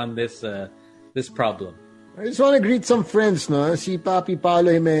opinion on this this problem. I just want to greet some friends, no? Si Papi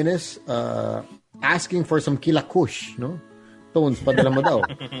Paolo Jimenez, asking for some kilakush, no? Tones, padala mo daw.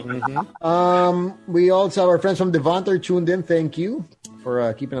 We also have our friends from Devanter tuned in. Thank you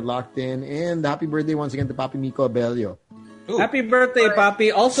for keeping it locked in. And happy birthday once again to Papi Miko Abelio. Ooh. Happy birthday,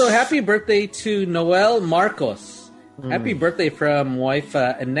 Papi. Also, happy birthday to Noel Marcos. Happy birthday from wife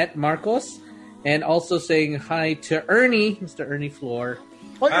Annette Marcos. And also saying hi to Ernie, Mr. Ernie Floor.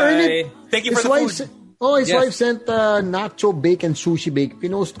 Oh, Ernie. Thank you for the food. His wife sent nacho bake and sushi bake.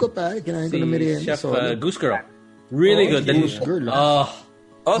 Pinost ko pa. Kinain ko na merienda. Chef Goose Girl. Really good. Goose Girl.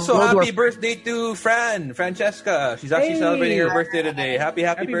 Also, happy birthday to Francesca. She's actually celebrating her birthday today. Happy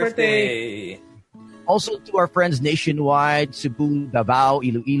birthday. Also to our friends nationwide, Cebu, Davao,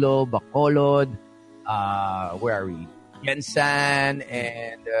 Iloilo, Bacolod, where are we? Yensan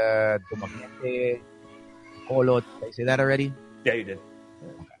and Dumaguete, Bacolod. Did I say that already? Yeah, you did.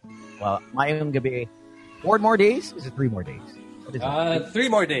 Okay. Well, mayong gabi. 4 more days? Is it 3 more days? 3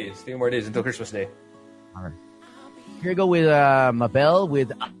 more days. 3 more days until Christmas Day. All right. Here we go with Mabel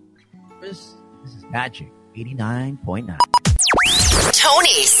with This is Magic 89.9.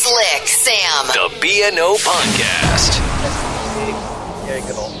 Tony, Slick, Sam. The BNO Podcast. There you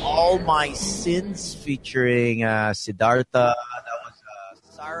go. All My Sins featuring Siddhartha. That was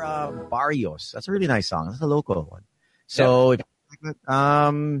Sara Barrios. That's a really nice song. That's a local one. So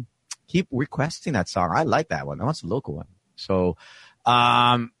keep requesting that song. I like that one. That's a local one. So,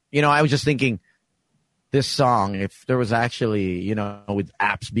 I was just thinking, this song, if there was actually, with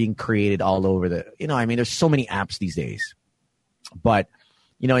apps being created all over there's so many apps these days. But,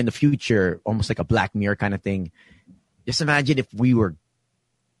 in the future, almost like a Black Mirror kind of thing, just imagine if we were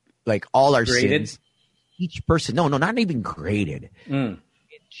like all our graded? sins, each person, no, not even graded.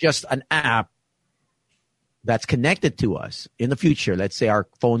 It's just an app that's connected to us in the future. Let's say our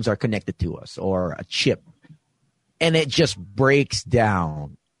phones are connected to us or a chip, and it just breaks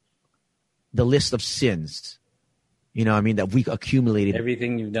down the list of sins, that we've accumulated.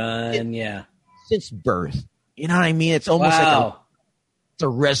 Everything you've done, since birth. You know what I mean? It's almost like it's a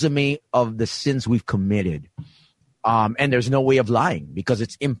resume of the sins we've committed. And there's no way of lying because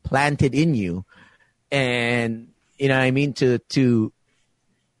it's implanted in you. And, you know what I mean?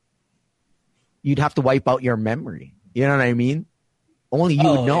 You'd have to wipe out your memory. You know what I mean? Only you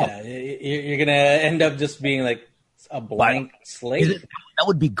would know. Yeah. You're going to end up just being like a blank slate. That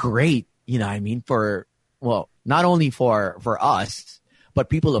would be great. You know what I mean? Not only for us, but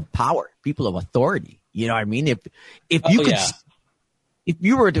people of power, people of authority. You know what I mean? If you could,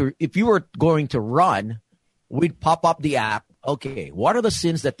 if you were going to run, we'd pop up the app. Okay, what are the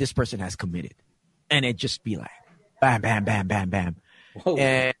sins that this person has committed? And it'd just be like, bam, bam, bam, bam, bam. Whoa.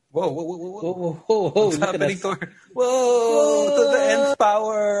 And Whoa. What's happening, Thor? Whoa, to the nth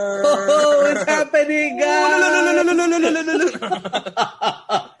power. Oh, it's happening, guys.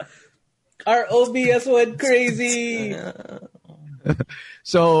 Our OBS went crazy.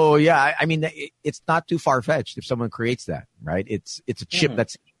 so, yeah, I mean, it's not too far-fetched if someone creates that, right? It's a chip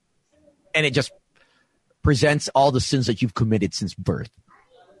and it just presents all the sins that you've committed since birth.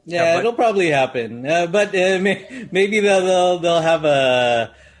 Yeah, it'll probably happen. But maybe they'll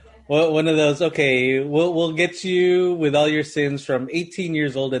have one of those. Okay, we'll get you with all your sins from 18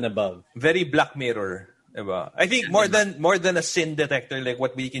 years old and above. Very Black Mirror. Diba? I think more than a sin detector, like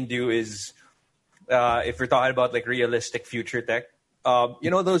what we can do is, if we're talking about like realistic future tech,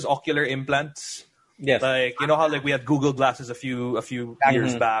 those ocular implants. Yes. Like how like we had Google Glasses a few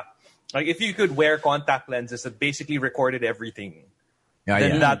years back. Like if you could wear contact lenses that basically recorded everything.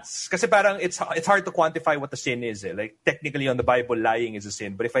 Then that's kasi parang it's hard to quantify what the sin is. Like technically on the Bible, lying is a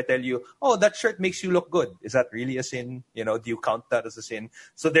sin. But if I tell you, oh, that shirt makes you look good, is that really a sin? Do you count that as a sin?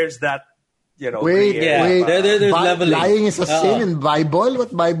 So there's that. Wait. There's leveling. Lying is a sin in Bible.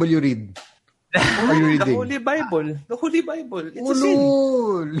 What Bible you read? Are you reading? The Holy Bible. The Holy Bible. It's a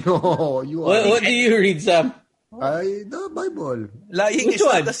sin. No, you are. What do you read, Sam? The Bible. Lying is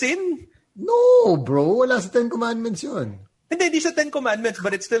not a sin? No, bro. Wala sa 10 Commandments yun. Hindi sa 10 Commandments,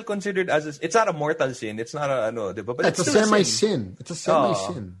 but it's still considered it's not a mortal sin. It's not a diba? But it's a semi-sin. It's a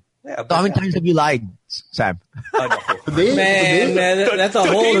semi-sin. Yeah, how many times have you lied, Sam? Today? Man, that's a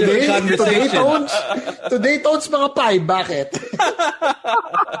whole different conversation. Today, Tones mga 5. Bakit?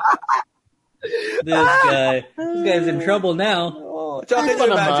 This guy's in trouble now. Oh, can you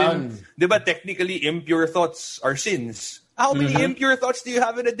imagine? Diba, technically, impure thoughts are sins. How many impure thoughts do you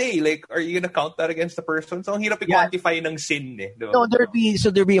have in a day? Like, are you gonna count that against the person? So, ang hirap i-quantify ng sin, Diba? No, there'd be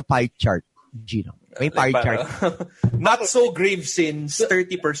a pie chart, Gino. May pie chart. Not so grave sins,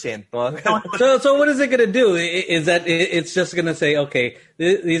 30%. So what is it gonna do? Is that it's just gonna say, okay,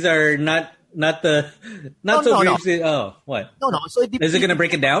 these are not so grave sins. Oh, what? No. So is it gonna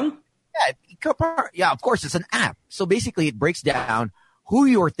break it down? Yeah, of course, it's an app. So basically, it breaks down who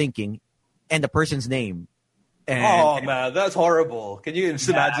you're thinking and the person's name. Man, that's horrible. Can you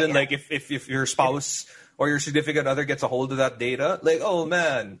imagine, like, if your spouse or your significant other gets a hold of that data? Like, oh,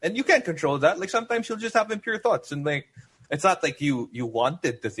 man. And you can't control that. Like, sometimes you'll just have impure thoughts. And, like, it's not like you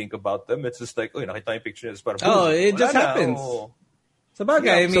wanted to think about them. It's just like, nakita yung picture. It just happens. Sa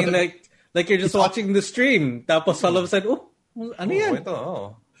bagay, I mean, like you're just watching the stream. Tapos all of a sudden, ano yan?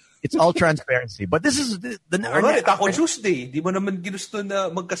 It's all transparency. But this is Taco Tuesday. Di mo naman ginusto na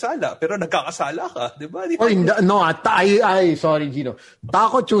magkasala. Pero nagkakasala ka. Di ba? Sorry, Gino.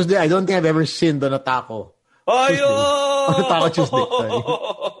 Taco Tuesday, I don't think I've ever sinned on a taco. Taco Tuesday.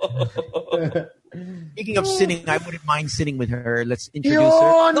 Speaking of sinning, I wouldn't mind sitting with her. Let's introduce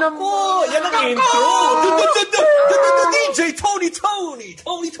her. Yan ang intro. DJ Tony. It's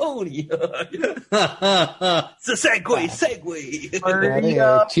a segue.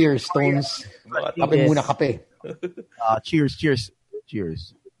 Cheers, Stones. Kape muna kape. Cheers.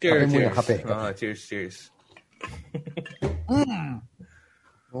 Kape muna kape. Cheers.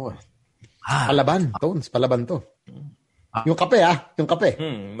 Palaban, Tones. Palaban to. Yung kape, Yung kape.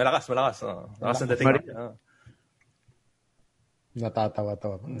 Malakas. Malakas ang dating.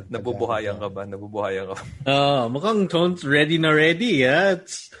 Natatawa-tawa. Nabubuhayan ka ba? Mukhang Tones ready.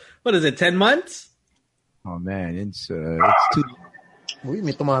 What is it, 10 months? Oh, man. It's too... Uy,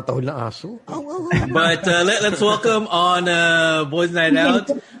 may tumatahol na aso. But let's welcome on Boys Night Out.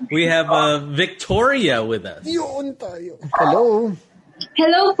 We have Victoria with us. Yun tayo. Hello.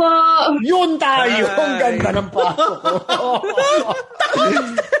 Hello po. Yun tayo. Ang ganda ng pasok ko.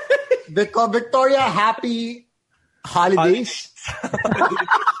 Victoria, happy holidays.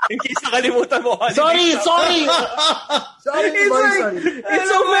 In case nakalimutan mo. Sorry. Sorry. It's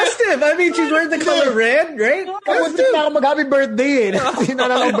so festive. I mean, she's wearing the color red, right? Kamuntik na ako mag-happy birthday Hindi na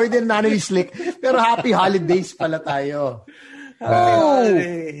lang birthday ng Nanay Slick. Pero happy holidays pala tayo.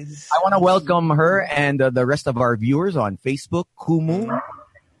 I want to welcome her and the rest of our viewers on Facebook, Kumu,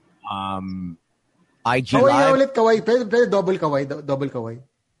 IG Live. Ulit kaway. Pero double kaway.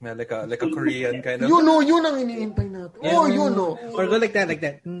 Yeah, like a Korean kind of. Yun ang iniintay natin. Or go like that.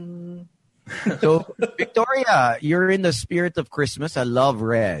 So, Victoria, you're in the spirit of Christmas. I love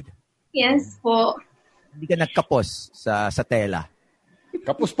red. Yes po. Hindi ka nagkapos sa tela.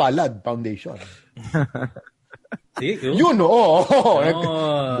 Kapos palad, foundation. Yun,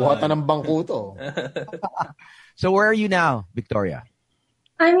 buhatan ng bangko to. So where are you now, Victoria?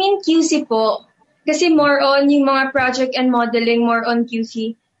 I'm in QC po. Kasi more on yung mga project and modeling, more on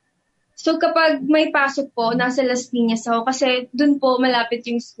QC. So kapag may pasok po, nasa Las Piñas ako kasi dun po malapit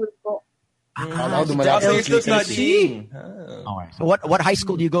yung school po. You're still studying. So what high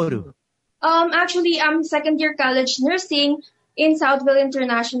school do you go to? Actually, I'm second year college nursing in Southville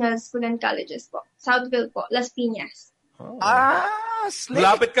International School and Colleges po. Southville po, Las Piñas. Slick.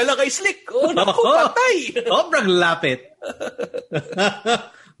 Lapit ka lang kay Slick. Naku, patay. Sobrang lapit.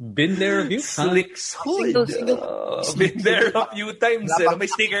 Been there a few times. Slick's Hood. Been there a few times. May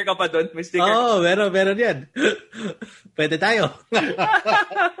sticker ka pa doon? May sticker? Meron yan. Pwede tayo.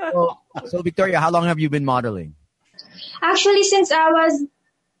 So, Victoria, how long have you been modeling? Actually, since I was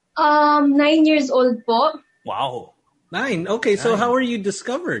 9 years old po. Wow. 9? Okay, so how were you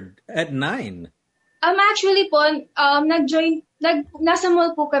discovered at 9? Actually po, nag-join, nasa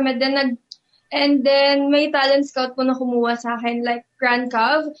mall po kami, and then may talent scout po na kumuha sa akin, like Grand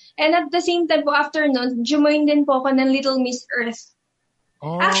Cove. And at the same time po, after nun, jumoin din po ako ng Little Miss Earth.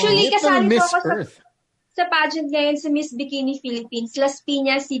 Actually, kasali po ako sa pageant ngayon sa Miss Bikini Philippines. Las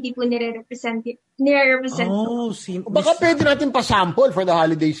Piñas City po nire-represent. Baka pwede natin pa-sample for the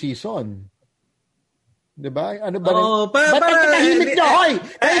holiday season. Diba? Ano ba? Ba't tahimik niyo, hoy?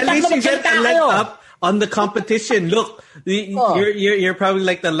 At least you get a leg up on the competition. Look, you're probably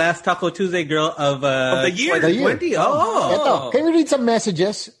like the last Taco Tuesday girl of the year. 2020. Ito, can we read some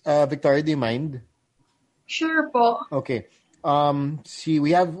messages, Victoria? Do you mind? Sure po. Okay.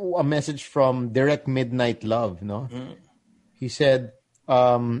 We have a message from Direct Midnight Love, no? He said,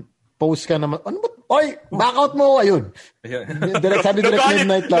 post ka naman. Ano ba? Oy, back out mo. Ayun. Sabi Direct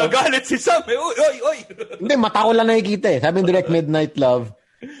Midnight Love. Nagalit si Sam. Oy. Hindi, mata ko lang nakikita eh. Sabi Direct Midnight Love,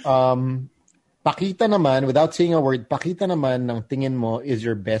 pakita naman, without saying a word, pakita naman ng tingin mo is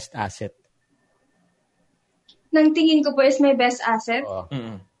your best asset. Nang tingin ko po is my best asset?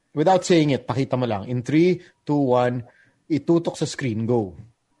 Without saying it, pakita mo lang. In 3, 2, 1, itutok sa screen. Go.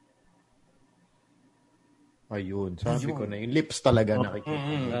 Ayun. Sabi ko na. Yung lips talaga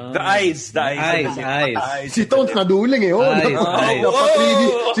nakikita. The eyes. Si Tones naduling eh.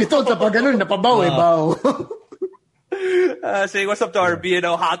 Si Tones napag ganun, napabaw eh. Baw. Saying what's up to our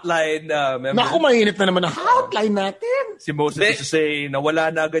BNO hotline member. Naku, mainit na naman ang hotline natin. Si Moses used to say, nawala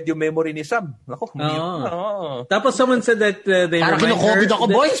na agad yung memory ni Sam. Naku, Tapos someone said that they parang kinukobid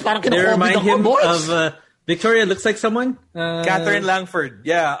ako, boys. Parang kinukobid ako, boys. Of Victoria looks like someone? Catherine Langford.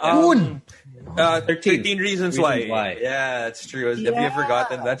 Yeah. 13 Reasons Why. Yeah, it's true. Have you ever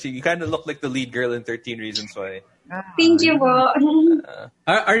forgotten that? You kind of look like the lead girl in 13 Reasons Why. Thank you po.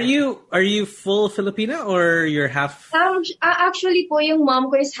 Are you full Filipina or you're half? Actually po, yung mom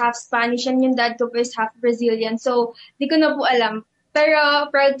ko is half Spanish and yung dad ko po is half Brazilian. So, di ko na po alam. Pero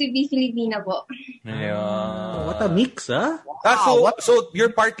proud to be Filipina po. Yeah. What a mix, huh? So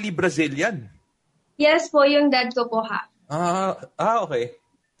you're partly Brazilian? Yes po, yung dad ko po half. Okay.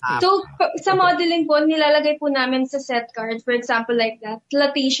 So, sa modeling po, nilalagay po namin sa set card, for example, like that,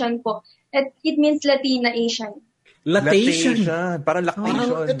 Latation po. It means Latina Asian. Latation. Parang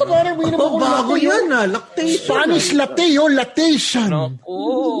lactation. Ito parang may naman bago yan Lactation. Spanish latte, lactation.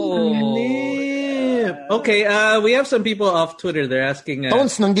 Okay, we have some people off Twitter. They're asking...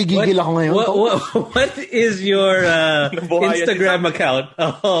 Tones, nanggigigil ako ngayon. What is your Instagram account?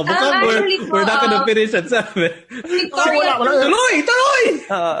 We're not going to finish at 7. Tuloy!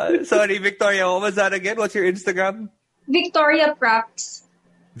 Sorry, Victoria. What was that again? What's your Instagram? Victoria Prax.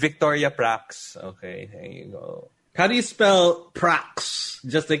 Victoria Prax. Okay, there you go. How do you spell Prax?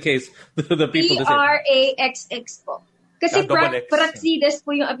 Just in case the people... Praxx po. Kasi Praxides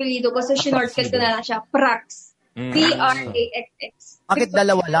po yung apelido ko, so shortcut ko na lang siya. Prax. Praxx. Bakit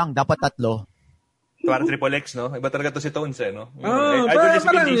dalawa lang? Dapat tatlo. Parang triple X, no? Iba talaga to si Tones, eh, no? Parang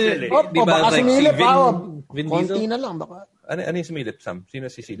Diesel, eh. Baka sumilip, konti na lang, baka. Ano yung sumilip, Sam? Sino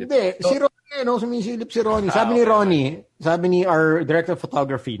si Silip? Hindi, si Ronnie, no? Sumisilip si Ronnie. Sabi ni our director of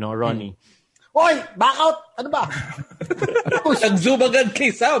photography, no? Ronnie. Hoy! Back out! Ano ba? Nag-zoom agad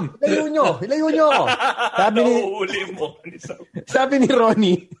kay Sam. Ilayo nyo ako. Sabi ni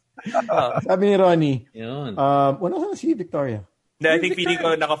Ronnie. Yun. Ano saan si Victoria? I think feeling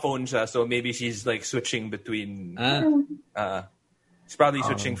ko naka-phone siya, so maybe she's like switching between... she's probably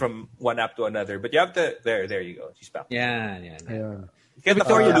switching from one app to another. But you have to... There you go. She's back. Yeah. We can't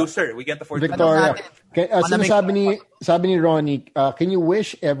afford to lose her. We can't afford to lose her. Victoria, sabi ni Ronnie, can you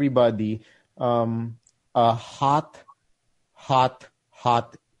wish everybody a hot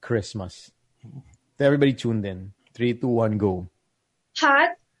Christmas? Everybody tuned in. 3, 2, 1, go.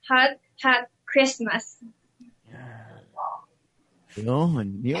 Hot Christmas.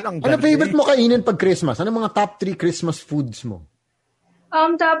 Yun ang ano favorite mo kainin pag Christmas? Ano mga top 3 Christmas foods mo?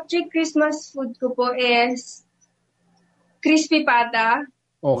 Top 3 Christmas food ko po is crispy pata.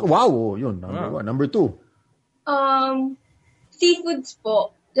 Oh, wow, yun. Number 1. Number 2. Seafoods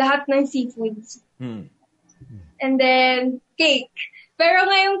po. Lahat ng seafoods. And then, cake. Pero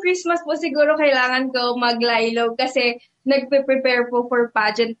ngayong Christmas po siguro kailangan ko mag-lilo kasi nagpe-prepare po for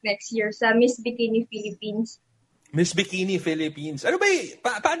pageant next year sa Miss Bikini Philippines. Miss Bikini Philippines. Ano ba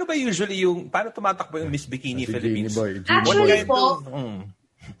paano ba usually paano tumatakbo yung Miss Bikini Philippines? Actually po,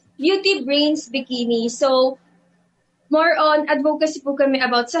 Beauty Brains Bikini. So, more on advocacy po kami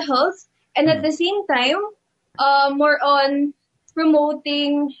about sa health. And at the same time, more on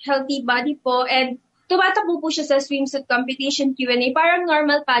promoting healthy body po. And tumatakbo po siya sa swimsuit competition Q&A. Parang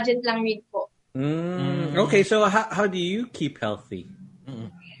normal pageant lang rin po. Okay, so how do you keep healthy?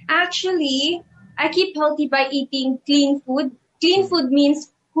 Actually, I keep healthy by eating clean food. Clean food means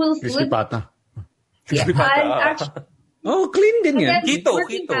whole food. Crispy pata. Clean din yan. Keto.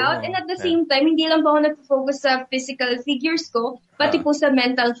 Out, and at the same time, hindi lang po ako nag-focus sa physical figures ko, pati po sa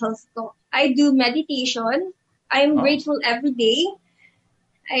mental health ko. I do meditation. I'm grateful every day.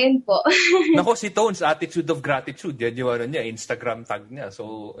 Ayun po. Nako, si Tones, attitude of gratitude. Yan yung Instagram tag niya.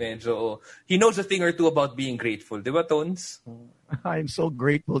 So he knows a thing or two about being grateful. Di ba, Tones? I'm so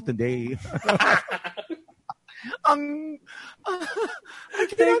grateful today.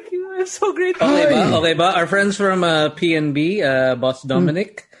 Thank you. I'm so grateful. Okay ba? Our friends from PNB, Boss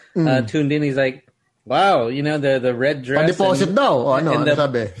Dominic, tuned in. He's like, wow, the red dress. Pa-deposit daw. Ano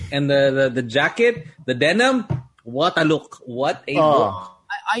sabi? And the jacket, the denim. What a look. What a look.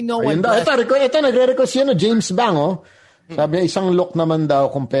 I know what. Ito nagre-request yun, James Bang, Sabi niya, isang look naman daw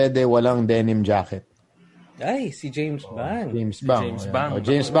kung pwede walang denim jacket. Ay, si James Bang. James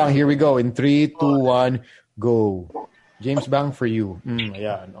Bang, here we go. In 3, 2, 1, go. James Bang for you.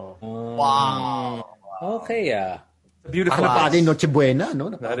 Ayan, Wow. Okay, Beautiful. Pati Noche Buena, no?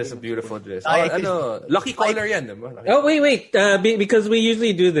 That is a beautiful dress. Lucky color yan. Oh, wait. Because we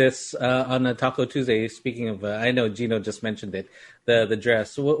usually do this on a Taco Tuesday. Speaking of, I know Gino just mentioned it, the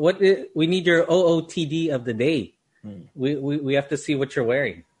dress. We need your OOTD of the day. We have to see what you're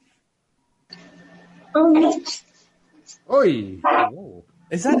wearing. Oy. Oh.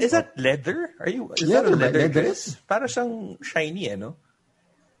 Is that leather? Is that a leather dress? Para siyang shiny, no?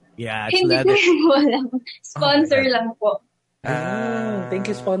 Yeah, it's hindi leather. Sponsor lang po. Thank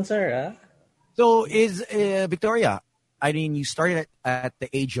you, sponsor. So is Victoria, I mean, you started at the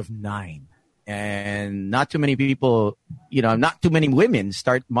age of 9, and not too many people, not too many women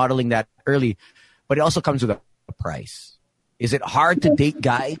start modeling that early, but it also comes with a price. Is it hard to date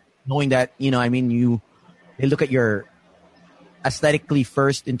guys knowing that, they look at your aesthetically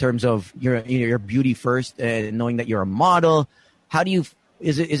first in terms of your beauty first, and knowing that you're a model? How do you,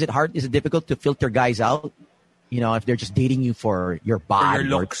 is it hard? Is it difficult to filter guys out? If they're just dating you for your body, for your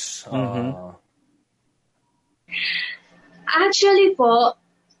looks. Actually po,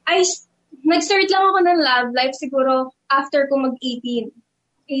 nag-start lang ako ng love life siguro after ko mag-18.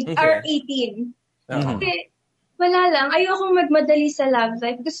 Or 18. Kasi wala lang, ayoko magmadali sa love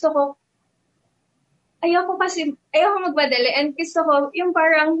life. Ayoko magmadali, and gusto ko yung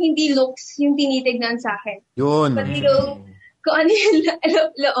parang hindi looks yung tinitignan sa akin. Yun. Pati yung kung ano yung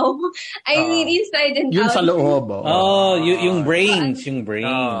loob. I mean, inside and yun out. Sa loob. Yung brains. Yung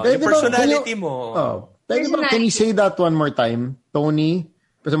personality mo. Can you say that one more time? Tony,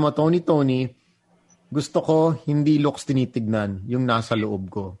 kasi mo, Tony, gusto ko hindi looks tinitignan, yung nasa loob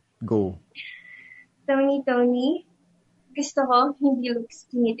ko. Go. Tony, gusto ko hindi looks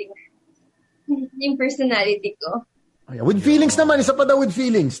tinitignan. Yung personality ko. With feelings naman, isa pa daw with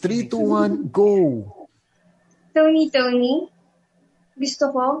feelings. 3, 2, 1, go. Tony,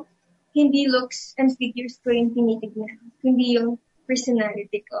 gusto ko, hindi looks and figures ko yung tinitignan, hindi yung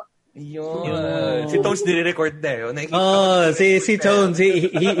personality ko. Yun. Si Tones nire-record na yun. Si Tones,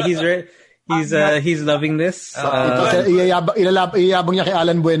 he's loving this. Iyayabang niya kay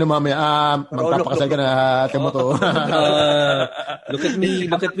Alan Bueno mamaya. Magpapakasal ka na, ate mo to. Look at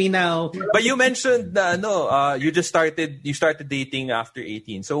me now. But you mentioned you started dating after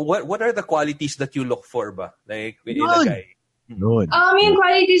 18. So what are the qualities that you look for ba? Like in a guy? Good. Yung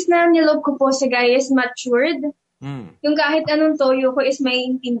qualities na nilob ko po sa guy is matured. Yung kahit anong toyo ko is may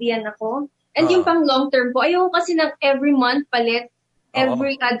intindihan ako. And yung pang long term po, ayoko kasi ng every month palit,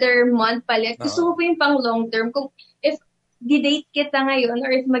 every other month palit. Gusto ko po yung pang long term. Kung if di-date kita ngayon or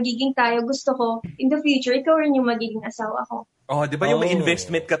if magiging tayo, gusto ko, in the future, ikaw rin yung magiging asawa ko. Oh, di ba yung may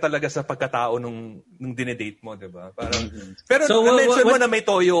investment ka talaga sa pagkatao nung dinedate mo, di ba? Parang, pero na-mention mo na may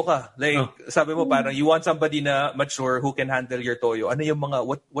toyo ka. Like, sabi mo parang, you want somebody na mature who can handle your toyo. Ano yung mga,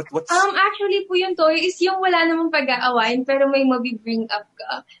 what's... Actually po yung toyo is yung wala namang pag-aawain pero may mabibring up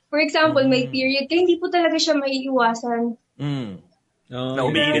ka. For example, may period ka, hindi po talaga siya maiiwasan. Na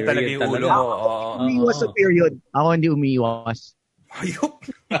umiinit talaga yung ulo mo. Umiiwas sa period. Ako hindi umiiwas. Ayop.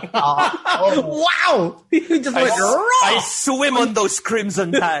 Wow! You just went I swim on those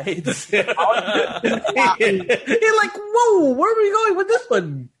crimson tides. You're like, whoa, where are we going with this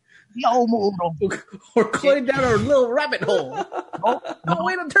one? We're going down our little rabbit hole. No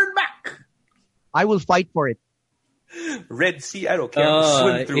way to turn back. I will fight for it. Red Sea, I don't care.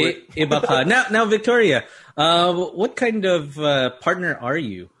 Swim through it. Iba ka. Now, Victoria, what kind of partner are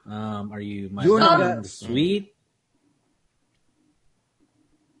you? Are you my sweet?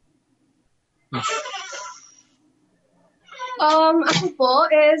 Ako po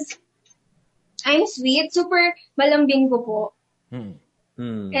is, I'm sweet, super malambing ko po.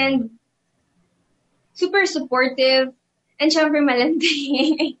 And super supportive, and syempre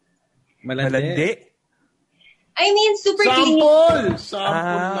malandi. Malandi? I mean, super clingy.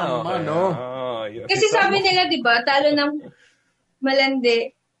 Sample naman, no? Kasi sabi nila, di ba, talo ng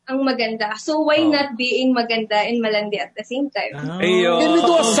malandi ang maganda. So, why not being maganda and malandi at the same time? Can we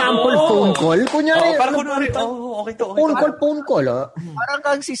do a sample phone call? Kunyari, parang kunwari, okay to. Phone call, Parang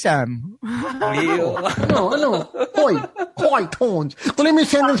kang si Sam. Ano? Hoy, Tones. Tuloy mo yung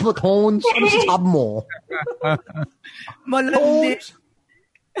sentence mo, Tones. Ano sasabi mo? Malandi.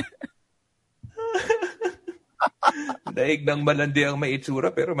 Daig ng malandi ang may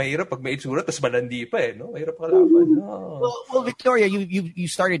itsura, pero mahirap pag may itsura, tapos malandi pa no? Mahirap kalaban. Well, Victoria, you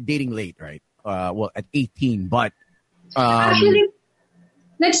started dating late, right? At 18, but... Actually,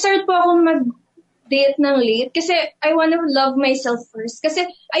 nag-start po akong mag-date ng late kasi I wanna love myself first. Kasi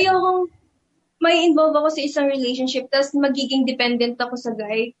ayokong may involve ako sa isang relationship tapos magiging dependent ako sa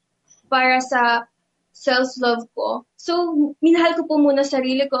guy para sa self-love ko. So, minahal ko po muna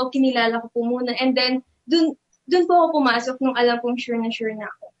sarili ko o kinilala ko po muna and then dun po ako pumasok nung alam kong sure na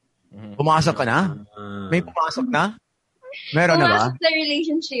ako. Pumasok ka na? May pumasok na? Meron na ba? Pumasok sa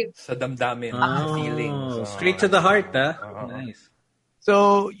relationship. Sa damdamin. Feelings. Straight to the heart, Nice.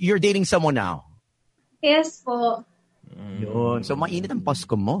 So, you're dating someone now? Yes po. Yun. So, mainit ang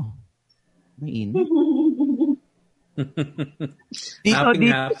Pasko mo. Mainit.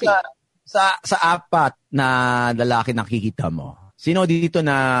 Dito sa apat na lalaki nakikita mo, sino dito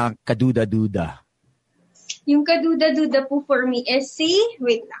na kaduda-duda? Yung kaduda-duda po for me is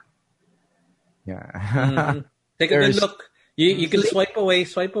wait lang. Yeah. Take a good look. You can swipe away.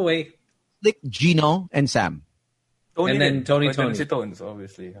 Like Gino and Sam. And then Tony. Si Tones,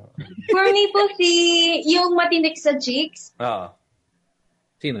 obviously. For me po yung matinik sa cheeks.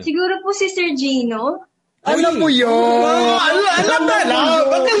 Sino? Siguro po si Sir Gino. Alam mo yun! Alam na lang!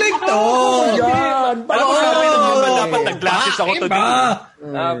 Magaling to! Yan! Sabi naman dapat nag-glasses ako today.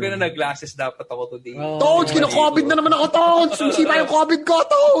 Sabi na nag-glasses dapat ako today. Tones, kino-COVID na naman ako, Tones! Sumisipa yung COVID ko,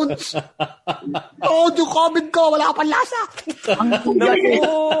 Tones! Tones, yung COVID ko, wala ka pang lasa!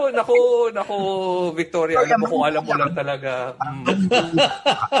 Naku, Victoria, alam mo kung alam mo lang talaga.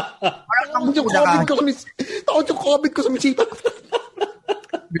 Tones, yung COVID ko sumisipa.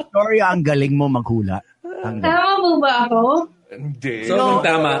 Victoria, ang galing mo maghula. Tama mo ba ako? Hindi. So,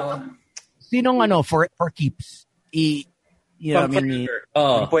 tama. Sinong for keeps?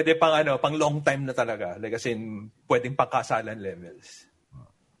 Pwede pang long time na talaga. Like as in, pwedeng pangkasalan levels.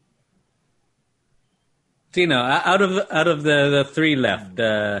 Sino? Out of the three left,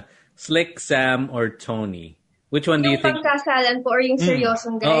 Slick, Sam, or Tony? Which one do you think? Yung pangkasalan po or yung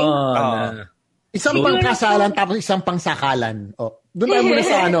seryosong guy? Isang pangkasalan tapos isang pangsakalan. Doon tayo muna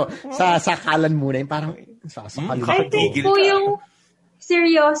sa sakalan muna. Yung parang sasakalan. I think po yung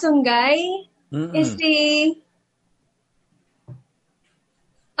seryosong guy is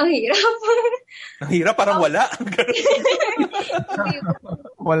ang hirap. Ang hirap, parang wala.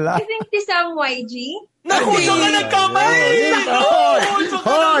 Wala. I think si Sam YG. Naku, saan ka nagkamay?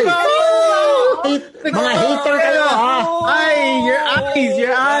 Hoy! Mga hater kayo, ha? Ay,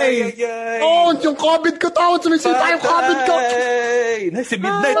 your eyes. Tones, yung COVID ko, Tones. Sumisipa yung COVID ko. Si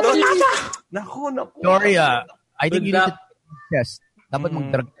Midnight. Naku. Victoria, I think you need to test. Dapat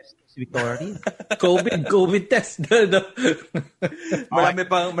mag-drug test si Victoria. COVID test. Marami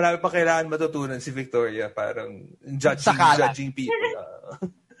pang kailangan matutunan si Victoria. Parang judging people.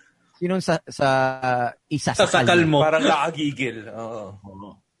 Sinong sasakal mo? Parang nakagigil.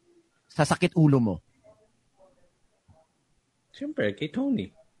 Sasakit ulo mo. Siyempre, kay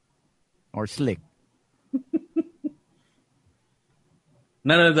Tony. Or Slick.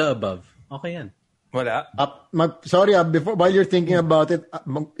 None of the above. Okay yan. Wala. Sorry, while you're thinking about it,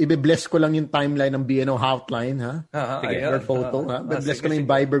 i-bless ko lang yung timeline ng BNO Hotline, ha? Your photo, ha? I-bless ko lang yung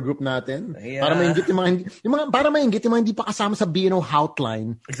Viber group natin. Para mainggit yung mga hindi pa kasama sa BNO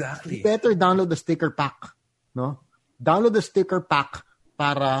Hotline. Exactly. Better download the sticker pack, no? Download the sticker pack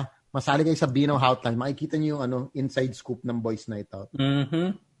para masali kayo sa BNO Hotline. Makikita niyo yung inside scoop ng Boys Night Out.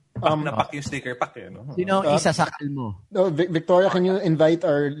 Napak yung sticker pack, no? Sino isasakal mo? Victoria, can you invite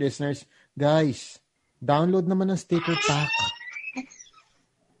our listeners? Guys, download naman ng sticker pack.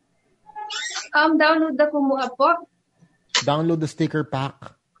 Download na kumuha po. Download the sticker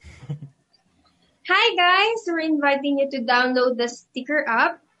pack. Hi guys, we're inviting you to download the sticker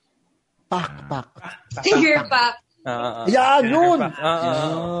app. Pack. Sticker pack. Yan, yun!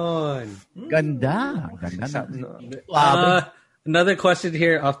 Ganda. Another question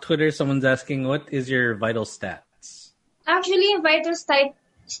here off Twitter. Someone's asking, what is your vital stats? Actually, vital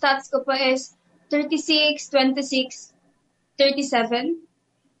stats ko po is 36, 26, 37.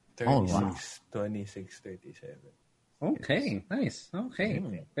 36, 26, 37. Okay, nice. Okay,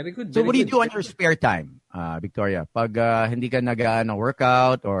 very good. So what do you do on your spare time, Victoria? Pag hindi ka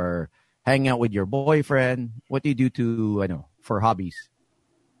nag-workout or hang out with your boyfriend, what do you do to, for hobbies?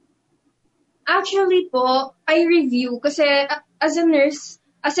 Actually po, I review kasi as a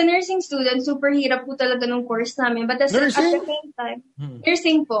nursing student, super hirap po talaga ng course namin. But at the same time,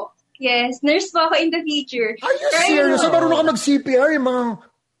 nursing po. Yes, nurse po ako in the future. Are you serious? Marunong ka mag-CPR yung mga...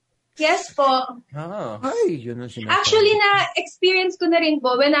 Yes po. Ay, yun ang sinasabi. Actually, na-experience ko na rin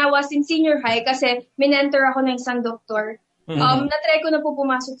po when I was in senior high kasi minentor ako ng isang doktor. Na-try ko na po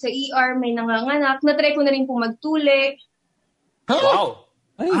pumasok sa ER, may nanganganak. Na-try ko na rin po magtuli. Huh? Wow!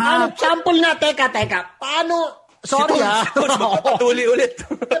 Ay, sample na. Teka. Paano? Sorry Patuli ulit.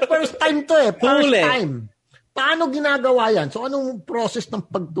 First time to First time. Paano ginagawa yan? So, anong process ng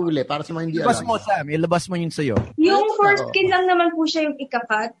pagtuli para sa mga hindi alam? Ilabas mo, Sam. Ilabas mo yun sa'yo. Yung foreskin lang naman po siya yung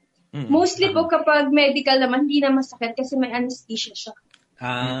ikakat. Mostly po kapag medical naman, hindi na masakit kasi may anesthesia siya.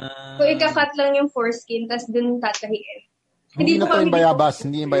 So, ikakat lang yung foreskin, tas dun tatahiin. Hindi na to yung bayabas.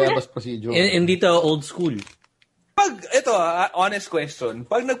 Hindi yung bayabas procedure. Hindi to old school. Honest question.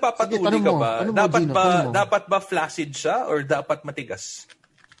 Pag nagpapatuli ka ba, dapat ba flaccid siya or dapat matigas?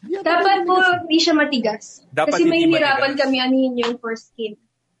 Dapat po hindi siya matigas. Kasi may hirapan kami anihin yung foreskin.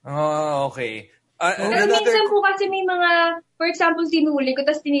 Okay. Pero minsan po kasi may mga, for example, sinuli ko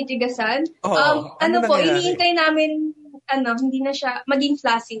tapos tinitigasan. Iniintay namin, hindi na siya maging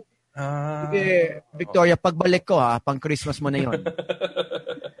flaccid. Okay, Victoria, pagbalik ko pang Christmas mo na yun.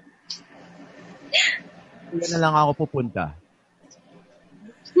 Yan na lang ako pupunta.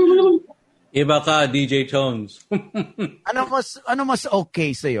 Iba ka, DJ Tones. ano mas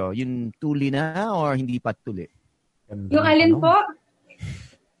okay sa'yo? Yung tuli na or hindi pa tuli? Yung alin po?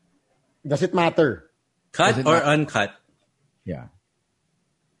 Does it matter? Cut or uncut? Yeah.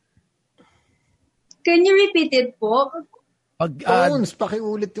 Can you repeat it po? Tones,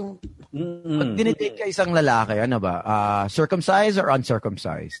 pakiulit yung... Pag dinidate ka isang lalaki, ano ba? Circumcised or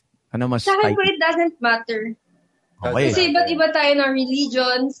uncircumcised? Ano mas... Sa akin po, it doesn't matter. Okay. Kasi iba't iba tayo ng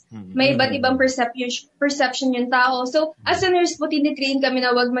religions, may iba't ibang perception yung tao. So, as a nurse po, tinitrain kami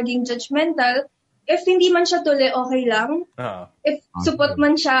na wag maging judgmental. If hindi man siya tuli, okay lang. If supot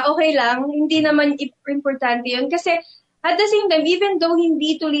man siya, okay lang. Hindi naman importante yun. Kasi, at the same time, even though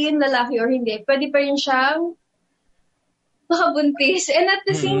hindi tuli yung lalaki or hindi, pwede pa rin siyang makabuntis. And at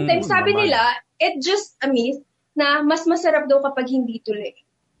the same time, sabi nila, it just a myth na mas masarap daw kapag hindi tuli.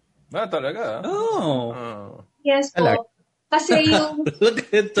 Talaga? Yes po. Kasi yung... Look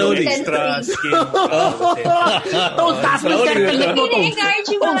at Tony. Extra skin. Ini-encourage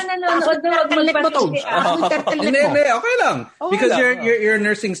yung mga nanonood na wag magpatuli. Hindi, okay lang. Because you're a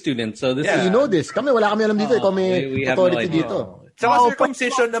nursing student, so this is... You know this. Wala kami alam dito. Ikaw may authority dito. Saka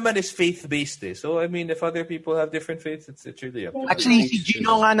circumcision naman is faith-based So, I mean, if other people have different faiths, it's really up to them. Actually, si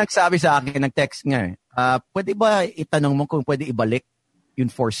Gino nga nagsabi sa akin, nag-text nga pwede ba itanong mo kung pwede ibalik yung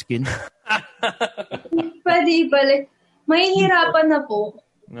foreskin? Pwede ibalik. Mahihirapan na po.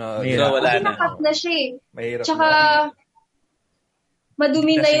 Wala na. Nakat na siya Mahirap Tsaka,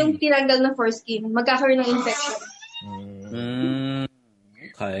 madumi na yung tinanggal na foreskin. Magkakaroon ng infection.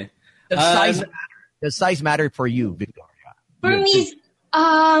 Okay. Does size matter for you, Victoria? For me,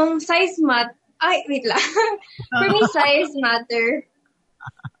 size wait lang. For me, size matter.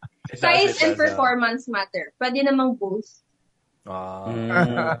 Size and performance matter. Pwede namang both. If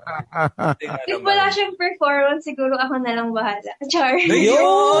wala siyang performance, siguro ako na lang bahala. Char. Yun!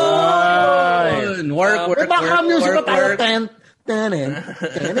 Work. Baka musical tayo tent.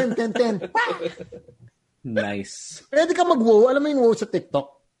 Ten. Nice. Pwede ka mag-wow. Alam mo yung wow sa TikTok?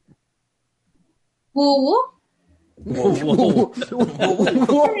 Woo?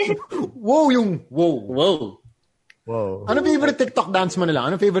 Wow yung wow. Whoa. Ano favorite TikTok dance mo nila?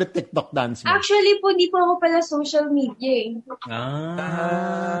 Ano favorite TikTok dance mo? Actually po, hindi po ako pala social media eh.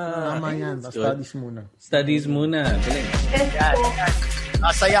 Tama yan. Studies muna. Studies muna. Galing. Yes po.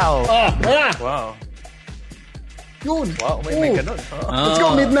 Sayaw. Wow. Yun. Wow, may ganun. Let's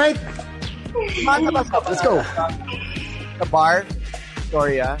go, Midnight. Let's go. The bar,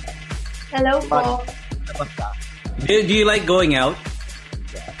 Victoria. Hello po. Do you like going out?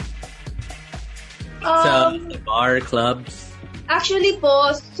 Sa bar, clubs? Actually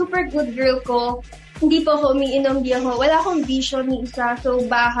po, super good girl ko. Hindi po ako umiinom, wala akong bisyo ni isa. So,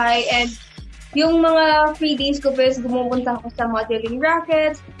 bahay. And yung mga free days ko po is gumumunta ako sa modeling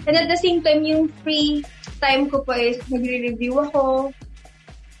rackets. And at the same time, yung free time ko po is nagre-review ako.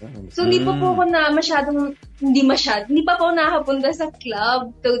 So, hindi pa po ako hindi pa po ako nakapunta sa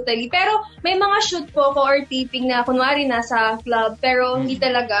club, totally. Pero, may mga shoot po ako or taping na, kunwari, nasa club. Pero, hindi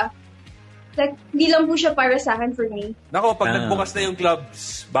talaga. Like, hindi lang po siya para sa akin for me. Nako, pag nagbukas na yung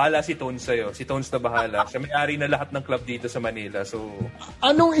clubs, bahala si Tones sa'yo. Si Tones na bahala. Siya may-ari na lahat ng club dito sa Manila. So,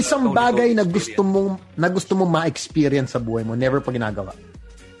 anong isang bagay na gusto mong ma-experience sa buhay mo, never pa ginagawa?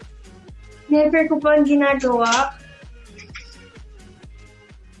 Never ko pa ginagawa.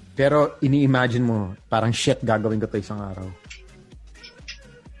 Pero ini-imagine mo, parang shit, gagawin ko to isang araw.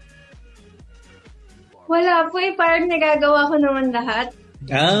 Wala po eh, parang nagagawa ko naman lahat.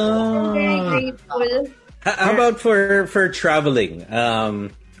 I'm very grateful. How about for traveling?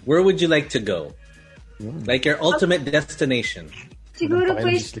 Where would you like to go? Like your ultimate destination? Siguro po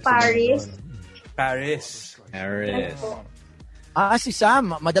is Paris. Paris. Si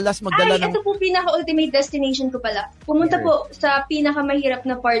Sam, madalas magdala ito po pinaka-ultimate destination ko pala. Pumunta po sa pinaka-mahirap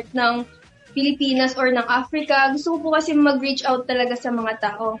na part ng Pilipinas or ng Africa. Gusto ko po kasi mag-reach out talaga sa mga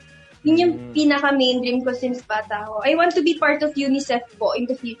tao. Yun yung pinaka-main dream ko since bata ako. I want to be part of UNICEF po in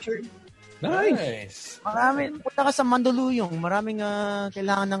the future. Nice. Punta ka sa Mandaluyong. Maraming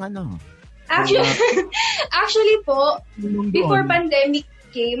kailangan ng ano. Actually po, before pandemic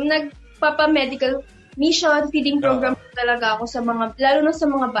came, nagpapa-medical mission, feeding program talaga ako sa mga, lalo na sa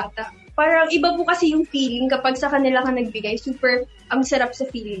mga bata. Parang iba po kasi yung feeling kapag sa kanila ka nagbigay. Super, ang sarap sa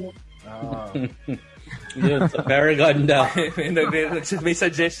feeling. Yun, sa Paraganda. May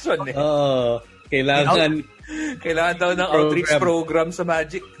suggestion eh. Kailangan daw ng outreach program sa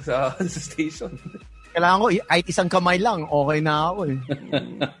Magic sa station. Kailangan ko, kahit isang kamay lang, okay na ako eh.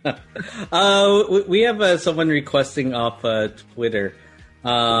 We have someone requesting off Twitter.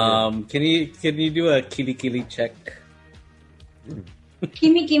 Can you do a kili check?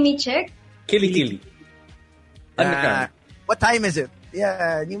 Kimi check? Kili. What time is it?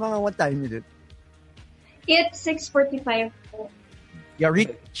 Yeah, what time is it? It's 6:45 po. Yeah,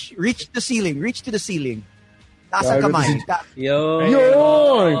 reach the ceiling. Reach to the ceiling. Nasa kamay.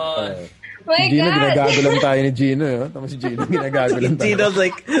 Yun! My Gino, God! ginagago lang tayo ni Gino. Tapos si Gino, ginagago lang tayo. Gino's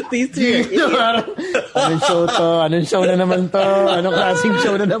like, these three are Anong show to? Anong show na naman to? Anong klaseng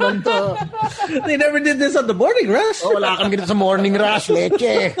show na naman to? They never did this on the morning rush. Wala kang ganito sa morning rush,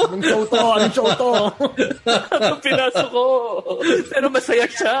 leche. Anong show to? Anong show to? Pinasok ko. Pero masaya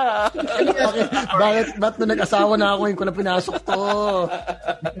siya. Ba't na nag-asawa na ako, ko na pinasok to?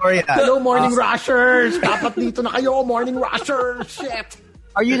 Victoria. Hello, morning rushers! Dapat dito na kayo, morning rushers! Shit!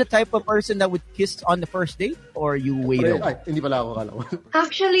 Are you the type of person that would kiss on the first date or you wait? Ay, hindi pala ako kala ko.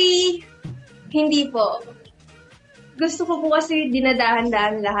 Actually, hindi po. Gusto ko po kasi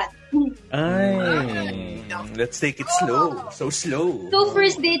dinadahan-dahan lahat. Let's take it slow. So slow. So,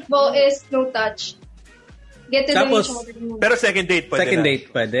 first date po is no touch. Get to know each other muna. Pero second date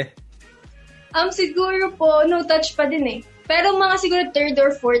pwede pwede? Siguro po, no touch pa din eh. Pero mga siguro third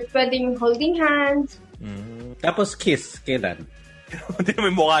or fourth, pwedeng holding hands. Tapos kiss, kailan? Hindi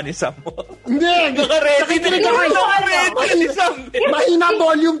naman mukha ni Sam mo. Hindi! Nakikinig ako ni Sam. Mahina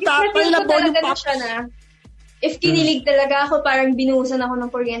volume top. Mahina volume top. If kinilig talaga ako, parang binuhusan ako ng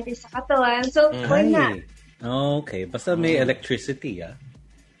kuryente sa katawan. So, why not? Okay. Basta may electricity,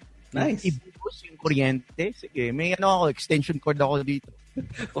 Nice. Ibuhos yung kuryente. Sige, may ako, extension cord ako dito.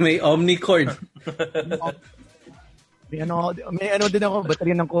 May omnicord. may din ako,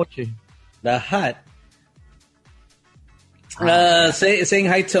 baterya ng kotse. Lahat.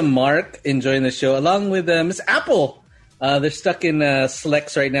 Saying hi to Mark, enjoying the show, along with Miss Apple. They're stuck in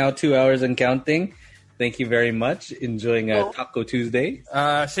Slex right now, 2 hours and counting. Thank you very much. Enjoying Taco Tuesday.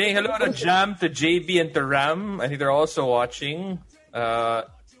 Saying hello to Jam, to JB, and to Ram. I think they're also watching.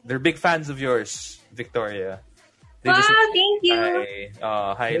 They're big fans of yours, Victoria. Wow, thank you.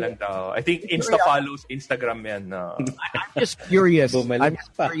 Hi lang daw. I think Insta follows Instagram yan. I'm just curious.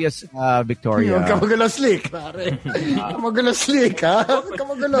 Victoria. Huwag ka magulo, Slick, pare. Magulo, Slick, ha? Huwag ka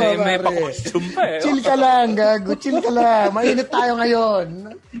magulo, May pare. pa-costume pa eh. Chill ka lang, gago. Chill ka lang. Mainit tayo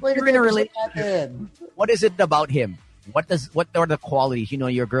ngayon. You're in a relationship. What is it about him? What are the qualities? You know,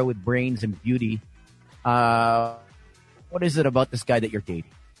 you're a girl with brains and beauty. What is it about this guy that you're dating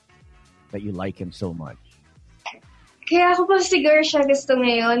that you like him so much? Kaya ako po siguro siya gusto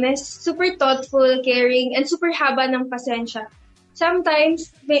ngayon is super thoughtful, caring, and super haba ng pasensya. Sometimes,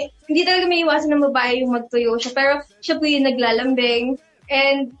 hindi talaga may iwasan ng babae yung magtuyo siya, pero siya po yung naglalambing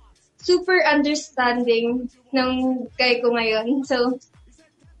and super understanding ng guy ko ngayon. So,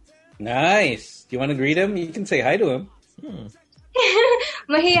 nice. Do you want to greet him? You can say hi to him.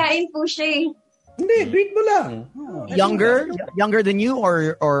 mahihain po siya eh. Hindi, greet mo lang. Younger than you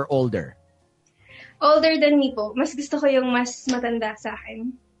or older? Older than me po. Mas gusto ko yung mas matanda sa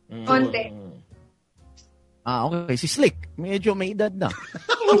akin. Konti. Okay. Si Slick, medyo may edad na.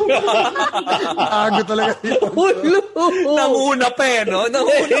 Ago talaga dito. Nanguna pa eh, no?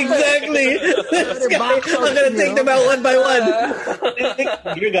 Exactly. I'm gonna take them out one by one.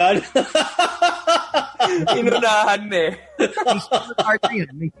 You're gone. Inunahan eh.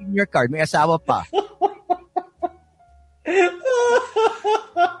 May senior card. May asawa pa.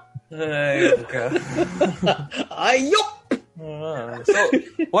 Ayok! So,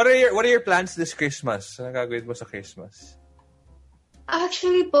 what are your plans this Christmas? Ano gagawin mo sa Christmas?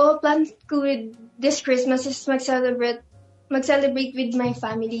 Actually po, plan ko with this Christmas is mag-celebrate with my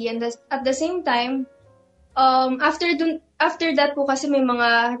family, and at the same time, after that po kasi may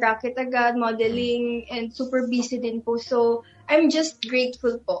mga racket agad, modeling, and super busy din po. So, I'm just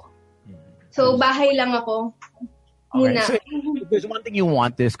grateful po. So, bahay lang ako. Muna. Okay. So, if there's one thing you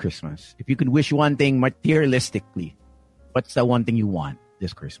want this Christmas, if you could wish one thing materialistically, what's the one thing you want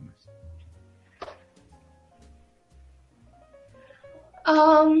this Christmas?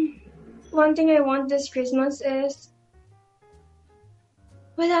 One thing I want this Christmas is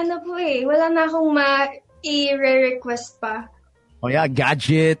wala na po eh. Wala na akong i-request pa. Oh yeah,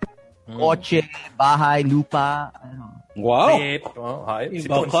 gadget, kotse, bahay, lupa. Wow.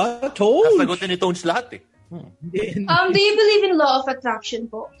 Iba ka, Tones. Nasagutin ni Tones lahat eh. Do you believe in law of attraction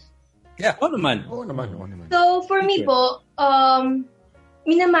po? Yeah. Oo naman. So, for me po,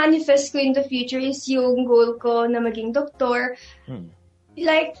 minamanifest ko in the future is yung goal ko na maging doktor.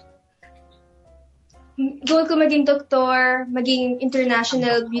 Like, goal ko maging doktor, maging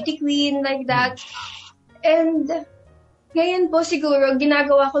international beauty queen, like that. And, ngayon po siguro,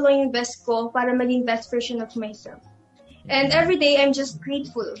 ginagawa ko lang yung best ko para maging best version of myself. And every day, I'm just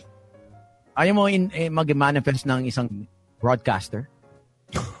grateful. Ayaw mo mag-manifest ng isang broadcaster?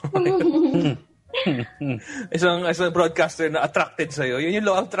 isang broadcaster na attracted sa'yo. Yun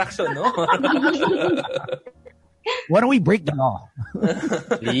yung law of attraction, no? Why don't we break the law?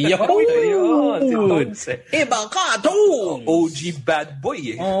 Yun. Iba ka, Tones. OG bad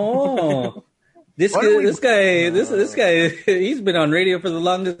boy eh. Oh. This guy, he's been on radio for the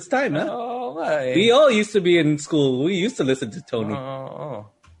longest time, huh? Oh, my. We all used to be in school. We used to listen to Tony.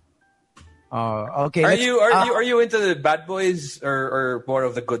 Okay. Are you into the bad boys or more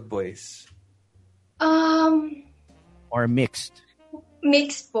of the good boys? Or mixed?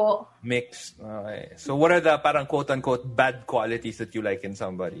 Mixed po. Mixed. Okay. So what are the parang quote-unquote bad qualities that you like in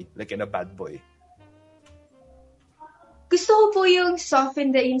somebody? Like in a bad boy? Gusto ko po yung soft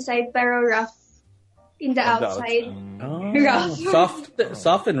in the inside pero rough in the outside. Rough.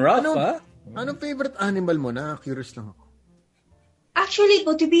 Soft and rough, huh? Anong favorite animal mo na? Curious lang ako. Actually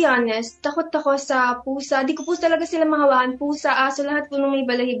po, to be honest, takot ako sa pusa. Di ko po talaga sila mahawakan. Pusa, aso, lahat po nung may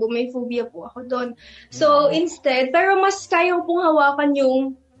balahibo, may phobia po ako doon. So, instead, pero mas kaya ko pong hawakan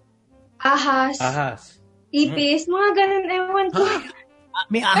yung ahas. Ipis, mga ganun, ewan ko.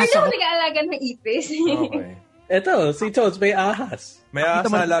 May ahas ako. Pero nag-aalaga ng ipis. Okay. Eto, si Tones, may ahas. May ahas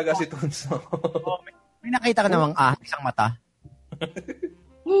na alaga si Tones. May nakita ka namang ahas, isang mata?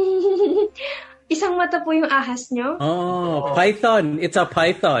 Isang mata po yung ahas nyo? Oh, python. It's a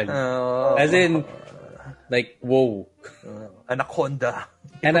python. As in, like, whoa. Anaconda.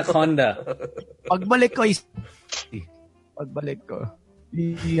 Pagbalik ko,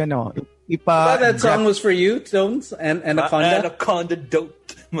 that song was for you, Tones? Anaconda? Anaconda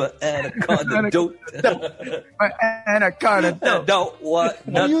dote. Anaconda dote. Anaconda dote.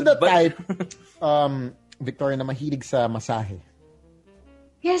 Are you the type, Victoria, na mahilig sa masahe?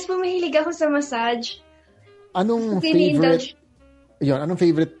 Yes po, mahilig ako sa massage. Anong favorite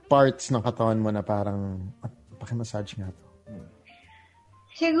parts ng katawan mo na parang paki-massage nga to?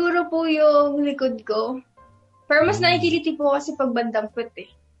 Siguro po yung likod ko. Pero mas nakikiliti po kasi pag bandang foot eh.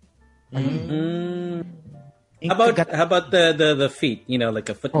 How about the feet? You know,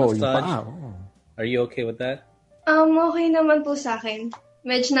 like a foot massage. Are you okay with that? Okay naman po sa akin.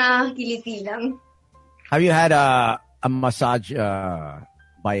 Medyo nakakiliti lang. Have you had a massage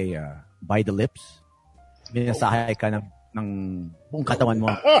by the lips? Minasahay ka ng buong katawan mo.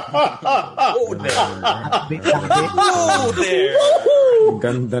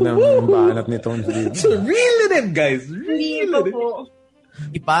 Ganda ng banat ni Tones dito. Reel it in, guys. Hindi pa po.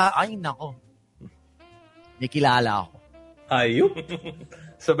 Iba? Ay, nako. May kilala ako. Ayup.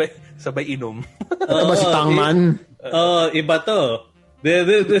 sabay inom. Ito ba si Tangman? Iba to.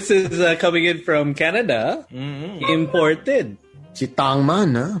 This is coming in from Canada. Imported. Si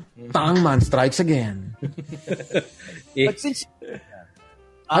Tangman, ha? Tangman strikes again. But since...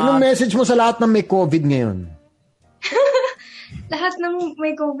 Anong message mo sa lahat ng may COVID ngayon? Lahat ng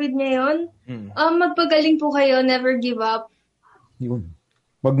may COVID ngayon, magpagaling po kayo, never give up. Yun.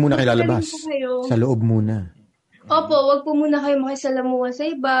 Wag muna kayo lalabas. Sa loob muna. Opo, wag po muna kayo makisalamuha sa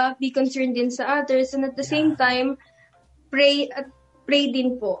iba. Be concerned din sa others. And at the same time, pray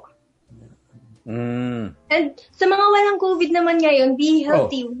din po. And sa mga walang COVID naman ngayon, be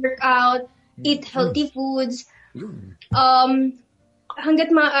healthy, work out, eat healthy foods.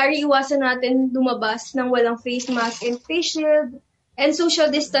 Hanggat maaari, iwasan natin lumabas ng walang face mask and face shield. And social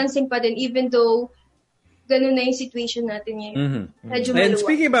distancing pa din, even though ganun na yung situation natin ngayon. And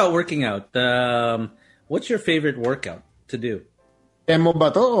speaking about working out, what's your favorite workout to do? Emo ba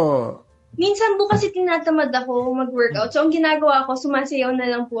to? Minsan po kasi tinatamad ako mag-workout. So, ang ginagawa ko, sumasayaw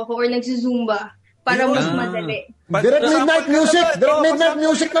na lang po ako or nagsusumba para mas madali. Direct midnight music! Direct midnight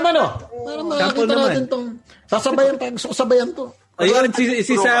music naman, oh! Para makakita natin tong... Sasabayan tayo. Gusto ko sabayan to. Ayun,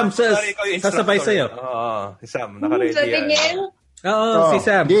 si Sam sasabay sa'yo. Si Sam, nakaredy yan. Si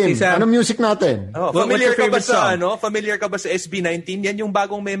Sam. Game. Anong music natin? Familiar ka ba sa Familiar ka ba sa SB19? Yan yung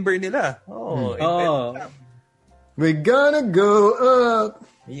bagong member nila. We're gonna go up.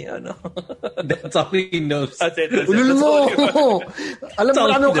 Yeah, no. That's all he knows. That's it. Ulul mo! Alam mo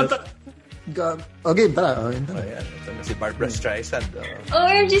ano kanta? Okay, tara. Ayan, ito na si Barbara Streisand.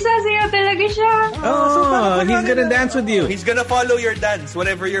 OMG, sasayaw talaga siya. He's gonna dance with you. He's gonna follow your dance,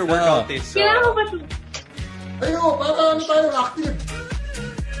 whatever your workout is. Kailangan ko ba ito? Ayo, para ano tayo active?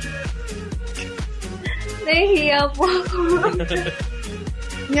 Nahihiya po ako.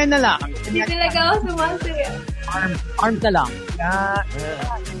 Yan na lang. Hindi talaga ako sumasayaw. Arm na lang.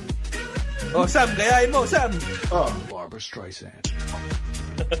 Sam, gayahin mo, Sam. Barbara Streisand.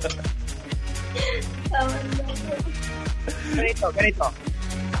 Ganito.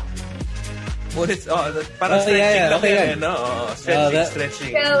 Bullets, parang stretching lang okay, yan, no?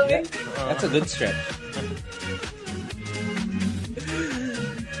 Stretching. That's a good stretch.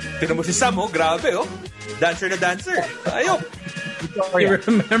 Tignan mo si Sam, grabe, Dancer na dancer. Ayop. You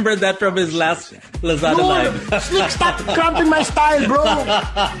remember that from his last Lazada live. Slick, stop cramping my style, bro!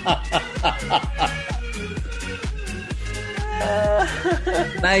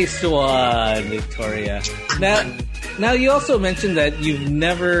 Nice one, Victoria. Now you also mentioned that you've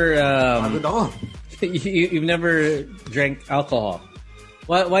never you've never drank alcohol.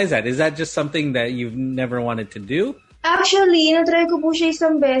 Why is that? Is that just something that you've never wanted to do? Actually, na-try ko po siya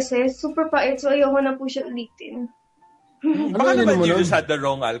isang beses. Super pait, so ayoko na po siya ulitin. Baka naman you just had the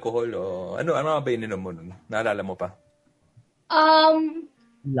wrong alcohol ano ba ininom mo nun? Naalala mo pa?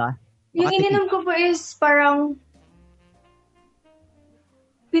 Yung ininom ko po is parang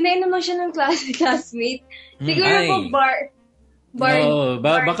pinainom mo siya ng classmate. Siguro po bar.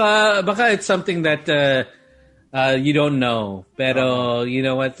 Baka it's something that you don't know. Pero you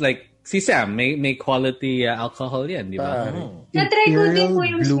know what, like si Sam, may quality alcohol yan, di ba? Na-try ko din po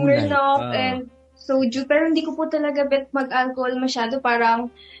yung Smirnoff and soju, pero hindi ko po talaga bet mag-alcohol masyado. Parang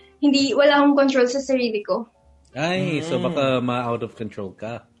wala akong control sa sarili ko. Ay, so baka ma-out of control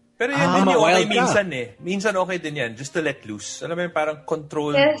ka. Pero yan din yung okay minsan Minsan okay din yan, just to let loose. Alam mo yung parang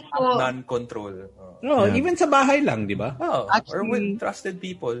control, non-control. Even sa bahay lang, di ba? Or with trusted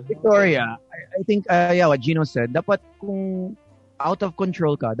people. Victoria, I think, what Gino said, dapat kung out of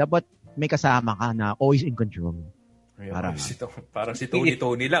control ka, dapat may kasama ka na always in control. Parang si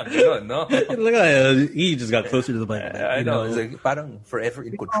Tony lang, gano'n, no? He just got closer to the mic. I know, it's like, parang forever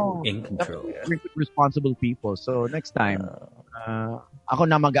in control. In control. Responsible people. So next time, ako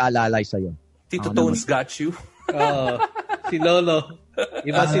na mag-aalalay sa'yo. Tito Tones got you. Si Lolo.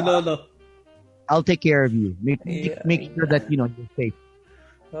 Iba si Lolo. I'll take care of you. Make sure that, you're safe.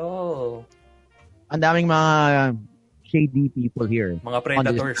 Oh. Ang daming mga shady people here. Mga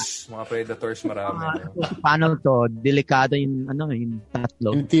predators marami. Paano to? Delikado yung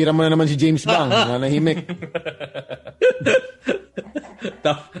tatlo. Yung tira mo na naman si James Bang, nanahimik.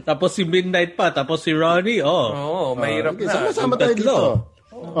 Tapos si Midnight pa, tapos si Ronnie. Mahirap na. Sama-sama tayo dito.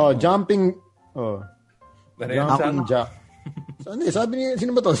 Jumping Jack. Sabi niya,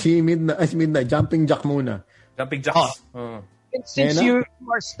 sino ba to? Si Midnight. Jumping Jack muna. Jumping Jacks. Since you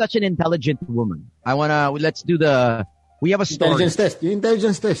are such an intelligent woman, let's do we have a story. Intelligence test. Yung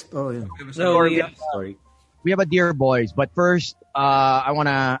intelligence test. Yeah. Story. We have a Dear Boys, but first, I want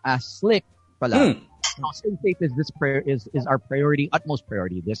to ask Slick pala. Staying safe is our priority, utmost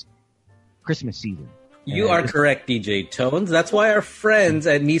priority this Christmas season. You are correct, DJ Tones. That's why our friends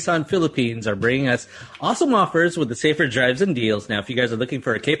at Nissan Philippines are bringing us awesome offers with the safer drives and deals. Now, if you guys are looking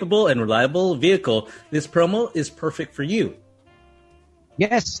for a capable and reliable vehicle, this promo is perfect for you.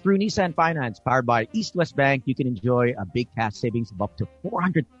 Yes, through Nissan Finance, powered by East West Bank, you can enjoy a big cash savings of up to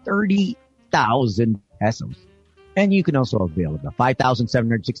 430,000 pesos. And you can also avail of the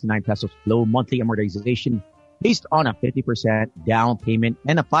 5,769 pesos low monthly amortization based on a 50% down payment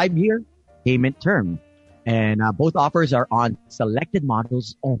and a 5-year payment term. And both offers are on selected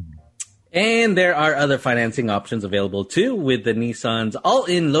models only. And there are other financing options available too. With the Nissan's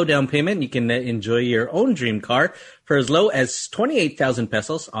all-in low down payment, you can enjoy your own dream car for as low as 28,000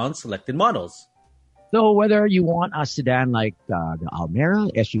 pesos on selected models. So whether you want a sedan like the Almera,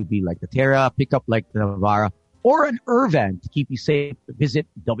 SUV like the Terra, pickup like the Navara, or an Urvan to keep you safe, visit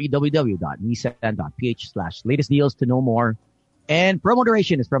www.nissan.ph/latest deals to know more. And promo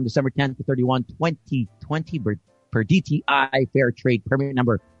duration is from December 10th to 31, 2020 per DTI Fair Trade Permit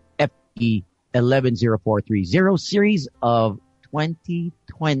number FE 110430 series of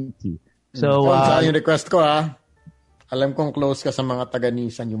 2020. So, yung request ko alam kong close ka sa mga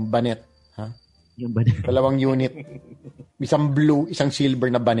taga-Nissan, yung Banet. Yung Banet. 2 unit. Isang blue, isang silver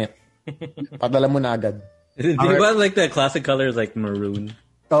na Banet. Padala mo na agad. Do you want like the classic colors like maroon?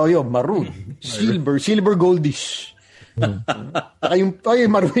 Maroon. Silver goldish. yung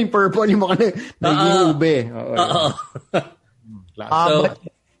maroon purple yung mga nag-iube. But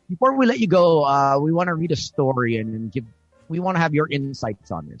before we let you go, we want to read a story and we want to have your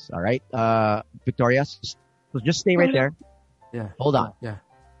insights on this. All right, Victoria, so just stay right there. Yeah. Hold on. Yeah.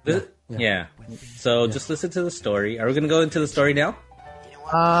 So just listen to the story. Are we going to go into the story now?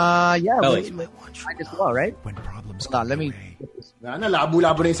 Yeah. Wait. Might as well, right? When problems Hold on, let me.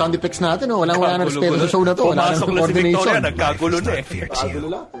 Labo-labo na yung sound effects natin. Wala na respeto sa show na to. Wala na coordination. nagkagulo na eh. You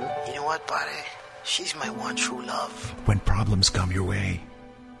know what, pare? She's my one true love. When problems come your way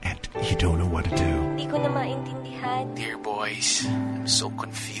and you don't know what to do. Hindi ko na maintindihan. Dear boys, I'm so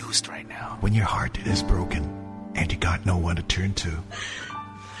confused right now. When your heart is broken and you got no one to turn to.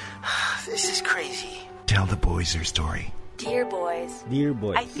 This is crazy. Tell the boys your story. Dear boys. Dear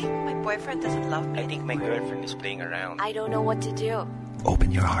boys. I think my boyfriend doesn't love me. I think my girlfriend is playing around. I don't know what to do.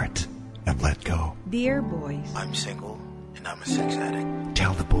 Open your heart and let go. Dear boys. I'm single and I'm a sex addict.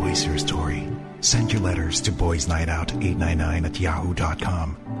 Tell the boys your story. Send your letters to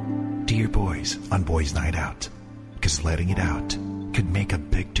boysnightout899@yahoo.com. Dear Boys on Boys Night Out. Because letting it out could make a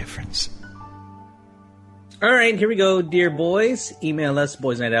big difference. All right, here we go, dear boys. Email us,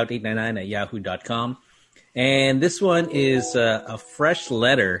 boysnightout899@yahoo.com. And this one is a fresh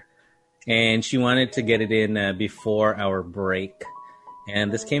letter, and she wanted to get it in before our break.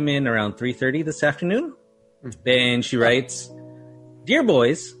 And this came in around 3:30 this afternoon. Then she writes, Dear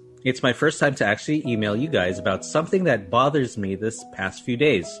boys, it's my first time to actually email you guys about something that bothers me this past few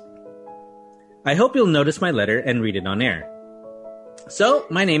days. I hope you'll notice my letter and read it on air. So,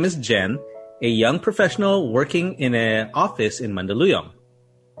 my name is Jen, a young professional working in an office in Mandaluyong.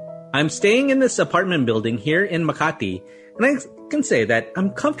 I'm staying in this apartment building here in Makati, and I can say that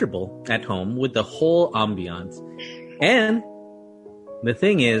I'm comfortable at home with the whole ambiance. And the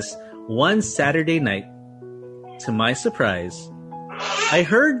thing is, one Saturday night, to my surprise, I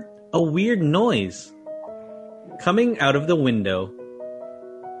heard a weird noise coming out of the window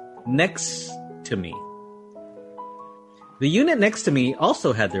next to me. The unit next to me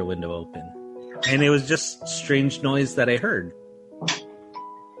also had their window open, and it was just strange noise that I heard.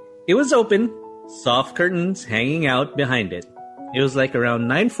 It was open, soft curtains hanging out behind it. It was like around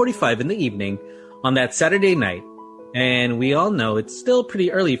 9:45 in the evening on that Saturday night, and we all know it's still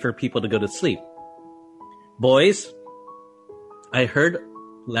pretty early for people to go to sleep. Boys, I heard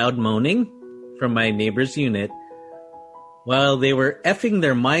loud moaning from my neighbor's unit while they were effing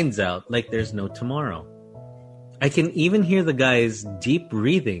their minds out like there's no tomorrow. I can even hear the guy's deep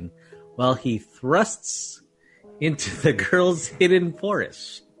breathing while he thrusts into the girl's hidden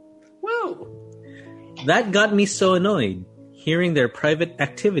forest. Whoa! That got me so annoyed, hearing their private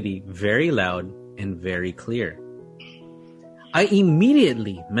activity very loud and very clear. I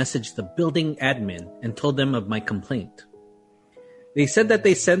immediately messaged the building admin and told them of my complaint. They said that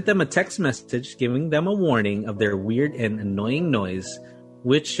they sent them a text message giving them a warning of their weird and annoying noise,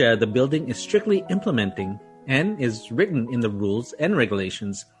 which the building is strictly implementing and is written in the rules and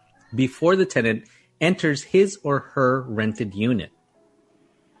regulations before the tenant enters his or her rented unit.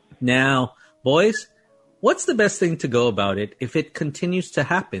 Now, boys, what's the best thing to go about it if it continues to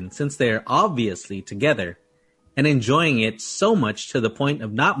happen, since they are obviously together and enjoying it so much to the point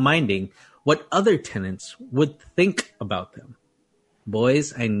of not minding what other tenants would think about them?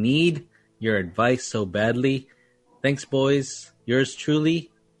 Boys, I need your advice so badly. Thanks, boys. Yours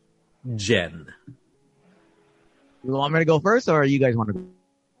truly, Jen. You want me to go first, or you guys want to go?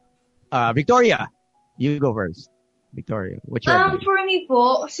 Victoria, you go first. Victoria, what's your advice? For me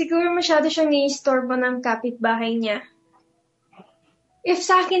po, siguro masyado siyang ni-istorbo ng kapitbahay niya. If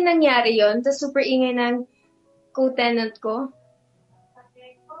sa akin nangyari yon, tas super ingay ng co-tenant ko,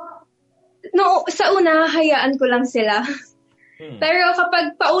 no, sa una, hayaan ko lang sila. Pero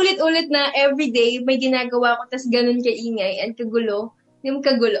kapag paulit-ulit na everyday may ginagawa ko tas ganun kaingay and kagulo,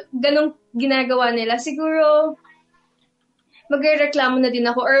 ganun ginagawa nila, siguro magrereklamo na din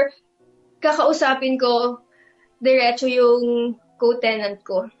ako or kakausapin ko diretso yung co-tenant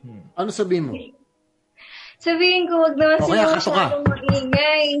ko. Ano sabihin mo? Sabihin ko, wag naman sila masyadong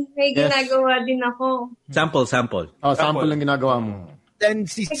maingay. May ginagawa din ako. Sample. Oh, sample lang ginagawa mo. Then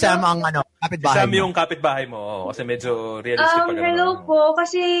si Sam ang kapitbahay Sam yung kapitbahay mo. Kasi medyo realistic pa. Hello po.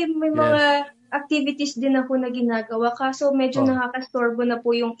 Kasi may mga activities din ako na ginagawa. Kaso medyo nakakastorbo na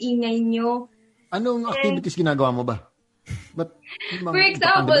po yung ingay nyo. Anong activities ginagawa mo ba? For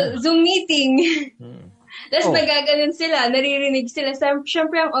example, Zoom meeting. Tapos nagaganon sila, naririnig sila.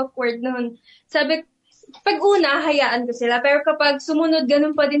 Siyempre ang awkward noon. Sabi, pag una, hayaan ko sila. Pero kapag sumunod,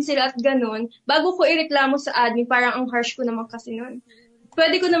 ganun pa din sila at ganun, bago ko ireklamo sa admin, parang ang harsh ko naman kasi noon.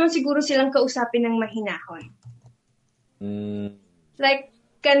 Pwede ko naman siguro silang kausapin ng mahinahon. Like,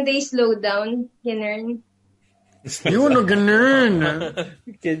 can they slow down? Ganun. Yun, ganun.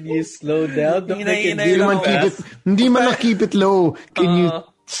 Can you slow down? Hindi man keep it low. Can you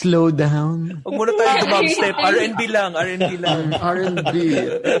slow down? Huwag muna tayo tumab-step. R&B lang. R&B.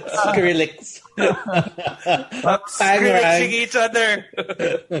 Skrillex. Skrillex each other.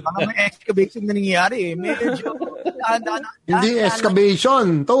 Baka may excavation na nangyayari eh. Medyo. Hindi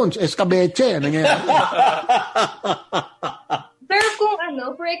excavation. Tones, escabeche. Nangyayari. Pero kung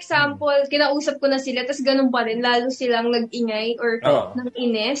for example, kinausap ko na sila, tas ganun pa rin, lalo silang nag-ingay or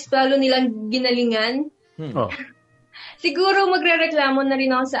nang-inis, lalo nilang ginalingan. Siguro magrereklamo na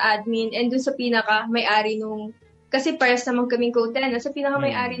rin ako sa admin and dun sa pinaka-may-ari nung, kasi parehas naman kaming co-tenant, sa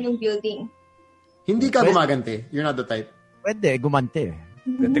pinaka-may-ari nung building. Hindi ka gumaganti? You're not the type? Pwede, gumante.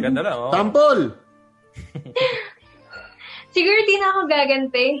 Ganti ka na lang. Tampol! Siguro di na ako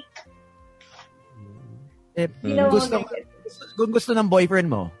gaganti. Kung gusto ng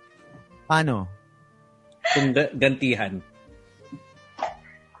boyfriend mo, paano? Kung gantihan.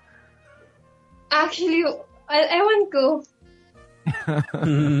 Actually, ewan ko.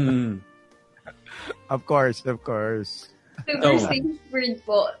 Of course. Super safe word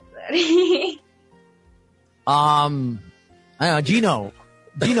po. Gino,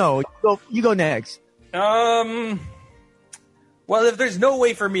 you go next. Well, if there's no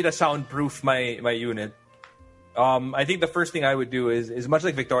way for me to soundproof my unit, I think the first thing I would do is much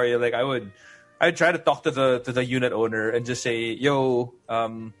like Victoria, like I'd try to talk to the unit owner and just say, yo,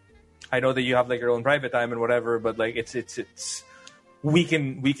 I know that you have like your own private time and whatever, but like it's we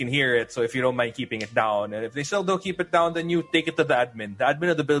can hear it. So if you don't mind keeping it down, and if they still don't keep it down, then you take it to the admin. The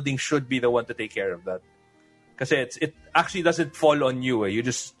admin of the building should be the one to take care of that. Because it actually doesn't fall on you.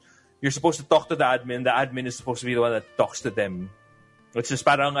 You're supposed to talk to the admin. The admin is supposed to be the one that talks to them. It's just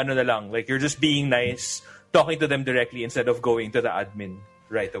parang ano na lang. Like you're just being nice, talking to them directly instead of going to the admin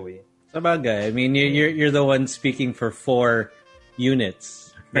right away. Sabagay. I mean, you're the one speaking for 4 units.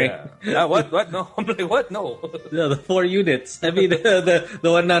 Right? Yeah. What? No. I'm like, what? No. No, the 4 units. I mean, the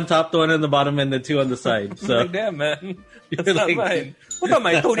one on top, the one on the bottom, and the 2 on the side. So, like, damn, man. That's not mine. What am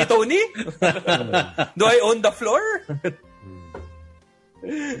I, Tony? Do I own the floor?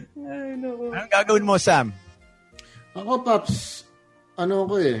 I know. Anong gagawin mo, Sam? Ako, Paps,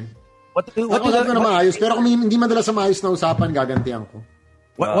 ako What na maayos. Pero kung hindi madalas sa maayos na usapan, gagantihan ko.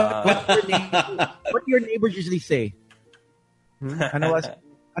 What your neighbors usually say?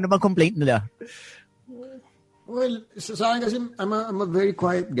 Ano bang complaint nila? Well, sa akin kasi, I'm a very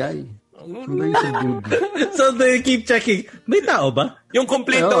quiet guy. So they keep checking, may tao ba? Yung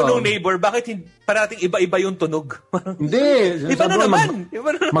complaint daw nung neighbor, bakit parating iba-iba yung tunog? Hindi. Iba na naman.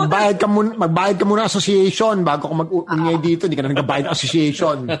 Magbayad ka muna association bago ka mag-ungay dito. Hindi ka na nagbayad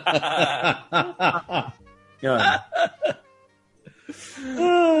association. Yan.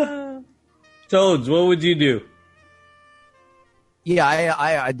 Toads, what would you do? Yeah,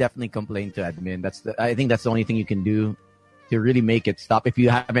 I definitely complain to admin. I think that's the only thing you can do to really make it stop. If you've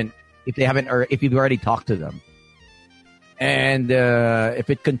already talked to them, and if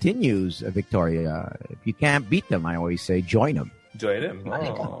it continues, Victoria, if you can't beat them, I always say join them. Join them.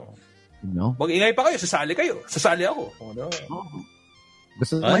 Oh. You know, mag-ingay pa kayo, sasali kayo, sasali ako.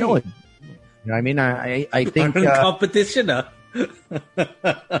 Gusto manood. You know what I mean? I think competition,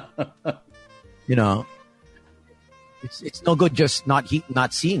 you know, it's no good just not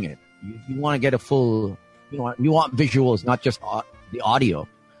seeing it. You want to get a full, you want visuals, not just the audio.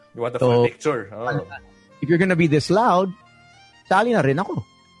 You want the full picture. Oh. If you're gonna be this loud, sali na rin ako.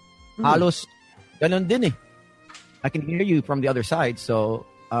 Halos ganun din eh. I can hear you from the other side, so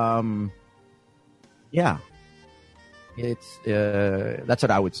yeah, it's that's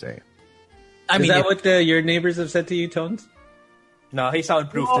what I would say. Is that what your neighbors have said to you, Tones? No, he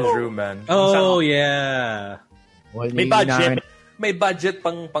soundproofed his room, man. Oh, yeah. Well, may budget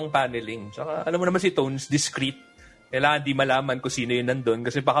pang paneling. Tsaka, alam mo naman si Tones, discreet. Kailangan di malaman kung sino yun nandun.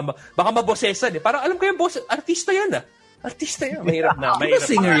 Kasi baka mabosesan eh. Parang alam ko yung boss, artista yan ah. Artista yan. Mahirap na.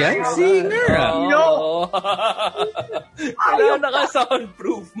 Singer yan? Singer. No. Kailangan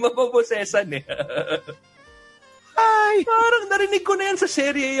naka-soundproof. Mabobosesan eh. Ay, parang narinig ko na yan sa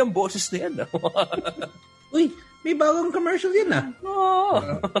serye yung boses na yan. Uy, may bagong commercial yan ah.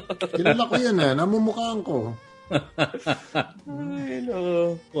 Kilala ko yan ah. Namumukhaan ko. Ay,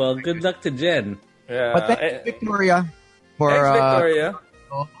 no. Well, good luck to Jen. Yeah. But thanks, Victoria. Thanks, Victoria.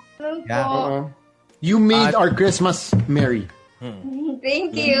 Yeah. You made our Christmas merry.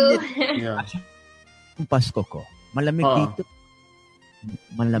 Thank you. Yeah. Yung Pasko ko, malamig dito.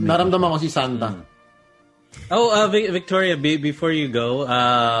 Malamig. Naramdaman ko si Santa. Oh, Victoria, before you go,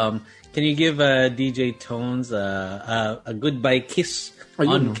 can you give DJ Tones a goodbye kiss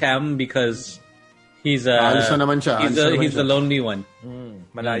on cam because he's he's the lonely one.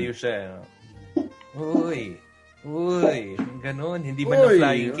 Malayo siya. Uy, ganun. Hindi man na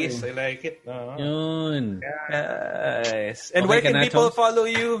flying kiss. I like it. Yun. Nice. And where can people follow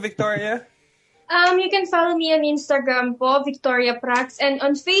you, Victoria? You can follow me on Instagram po, Victoria Prax, and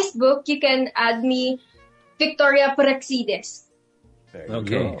on Facebook you can add me, Victoria Praxides.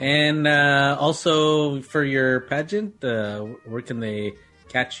 Okay. And also for your pageant, where can they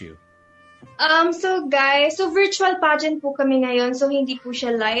catch you? So virtual pageant po kami ngayon. So hindi po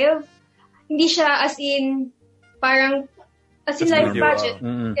siya live. Hindi siya as in live pageant.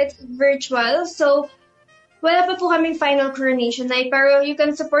 It's virtual. So wala pa po kaming final coronation night. Pero you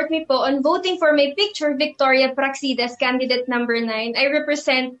can support me po on voting for my picture, Victoria Praxides, candidate number 9. I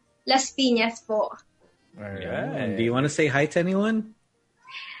represent Las Piñas po. All right. Do you want to say hi to anyone?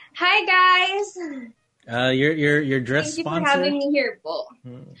 Hi guys. Your dress sponsor. Thank you for having me here po.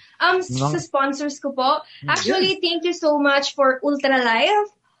 Sa sponsors ko po. Actually, thank you so much for Ultra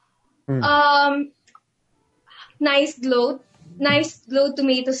Live. Nice glow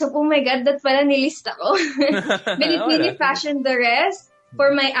tomato soup. Oh my God, that pala nilista ko. Bilibili Fashion the Rest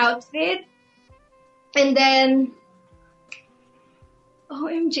for my outfit. And then,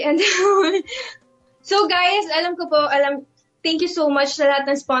 OMG. So guys, thank you so much sa lahat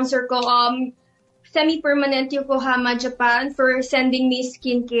ng sponsor ko. Semi-permanent Yokohama, Japan for sending me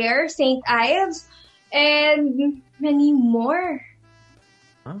skincare, St. Ives, and many more.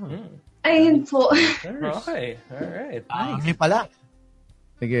 Ayun po. Okay. All right. Nice. Pala.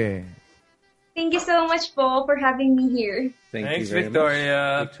 Sige. Thank you so much po for having me here. Thanks,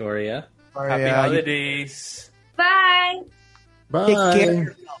 Victoria. Victoria. Happy holidays. Bye. Bye. Take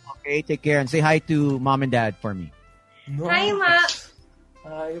care. Okay, take care and say hi to mom and dad for me. No. Hi, Ma.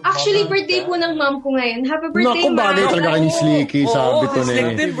 Actually, birthday po ng mom ko ngayon. Happy birthday, Ma. Naku, bagay talaga kayo ni Slicky. Sabi ko na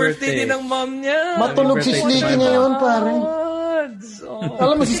eh. Birthday din ng mom niya. Matulog si Slicky ngayon, pare.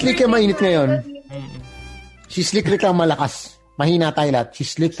 Alam mo, si Slicky mainit ngayon. Si Slicky lang malakas. Mahina tayo lahat. Si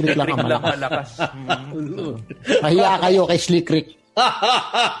Slicky lang ang malakas. Mahiya kayo kay Slicky.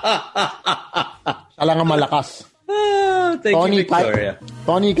 Alang ang malakas. Thank you, Victoria.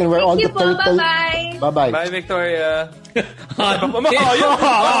 Tony, you can wear all the turtle. Bye-bye. Bye-bye. Bye, Victoria.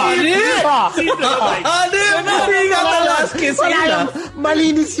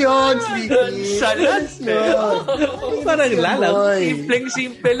 Malinis yun, Slicky. Salas. Parang lalaw.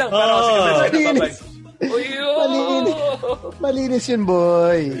 Simple lang. Parang kasi nasa babay. Malinis. Malinis yun,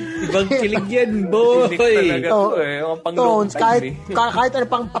 boy. Ibang kilig yan, boy. Talaga to eh. Ang Tones, kahit ano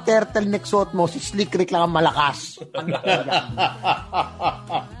pang pa-turtleneck suot mo, si Slick Rick lang ang malakas.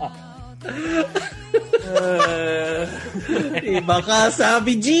 Iba ka,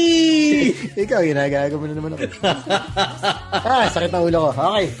 sabi G! Ikaw, ginagago mo na naman ako. Sakit na ulo ko.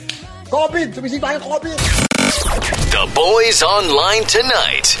 Okay. COVID! Sumisipa yung COVID! The Boys Online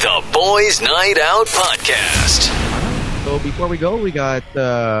Tonight. The Boys Night Out Podcast. So before we go, we got...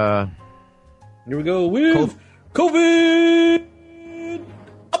 Here we go with COVID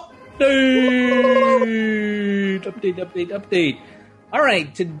update. All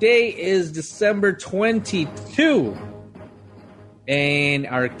right, today is December 22, and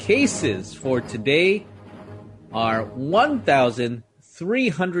our cases for today are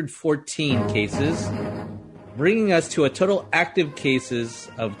 1,314 cases, bringing us to a total active cases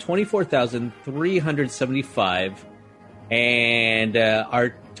of 24,375, and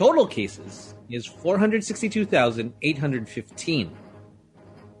our total cases is 462,815.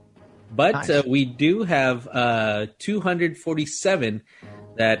 But nice. We do have 247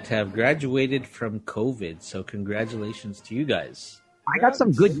 that have graduated from COVID. So congratulations to you guys. I got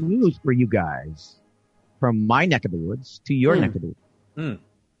some good news for you guys from my neck of the woods to your neck of the woods.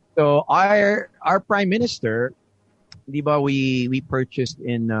 So our Prime Minister, diba, we purchased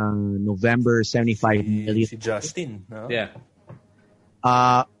in November 75 million. Si Justin. No? Yeah.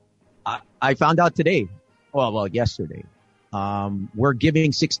 I found out today. Well, yesterday. We're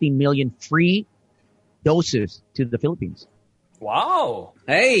giving 16 million free doses to the Philippines. Wow!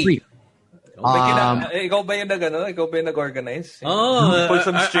 Hey! Free. Ikaw ba yung nag-organize?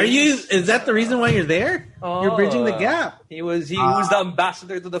 Is that the reason why you're there? You're bridging the gap. He was the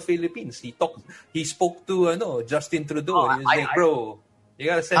ambassador to the Philippines. He spoke to Justin Trudeau. And he was like, bro, you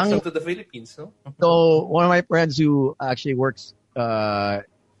gotta send some to the Philippines, no? So one of my friends who actually works, I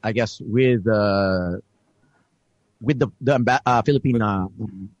guess, with the Philippine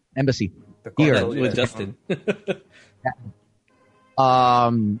embassy here with Justin.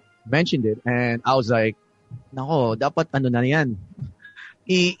 Mentioned it, and I was like, nako, dapat ano na yan.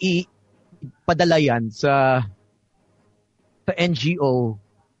 Padala yan sa NGO.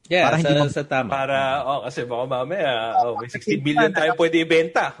 Yeah, para sa tama. Kasi baka mamaya, may 16 million tayo pwede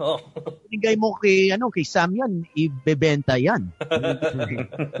ibenta. Bigay mo kay Sam yan, ibebenta yan.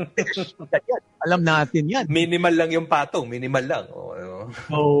 Alam natin yan. Minimal lang yung patong, minimal lang.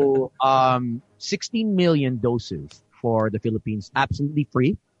 So, 16 million doses for the Philippines, absolutely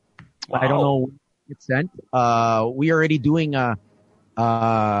free. Wow. I don't know it's sent. We are already doing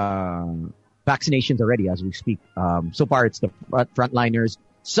vaccinations already as we speak. So far, it's the frontliners.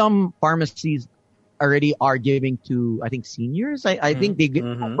 Some pharmacies already are giving to, I think, seniors. I think they get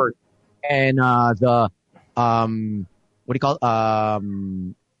offered. And the what do you call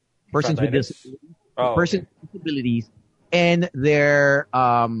persons with disabilities and their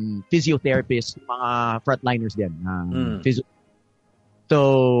physiotherapists, mga frontliners din.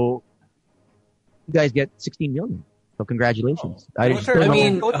 So you guys get 16 million. So congratulations.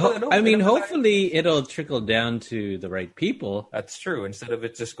 Hopefully it'll trickle down to the right people. That's true. Instead of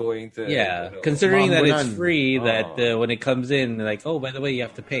it just going to... Yeah, considering that it's free, that when it comes in, like, oh, by the way, you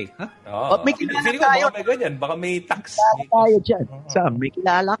have to pay. Huh? But may kilala tayo. Baka may tax. Tayo dyan. Sam, may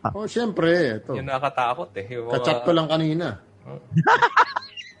kilala ka. Oh, syempre. Ito. Yung nakakatakot eh. Kachat ko lang kanina.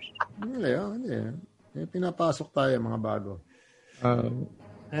 Hindi. Pinapasok tayo mga bago.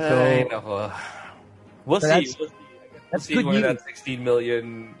 Ay, nako. We'll see. Let's see where that 16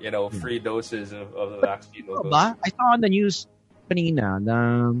 million, free doses of the vaccine will go. I saw on the news kanina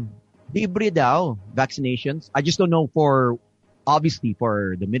na libre daw vaccinations. I just don't know obviously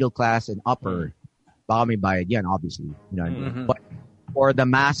for the middle class and upper. Baka may bayad yan, obviously. You know what I mean? But for the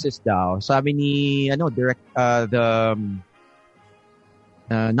masses daw, sabi ni not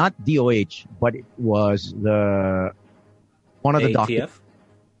DOH, but it was one of the doctors.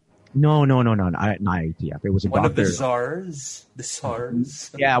 No, not IATF. It was a one doctor. Of the czars. The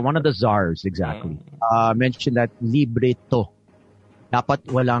czars. Yeah, one of the czars, exactly. Mentioned that libre to. Dapat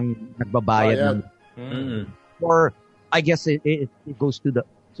walang nagbabayad ng... Or, I guess it goes to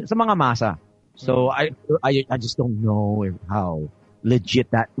sa mga masa. So, I just don't know how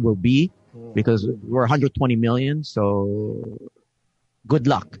legit that will be because we're 120 million, so good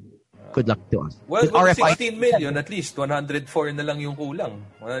luck. Good luck to us. Well, with 16 million, at least 104 na lang yung kulang.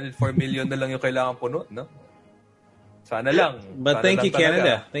 104 million na lang yung kailangan punot, no? Sana lang. But thank you,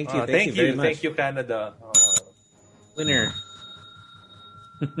 Canada. Thank you very much. Thank you, Canada. Winner.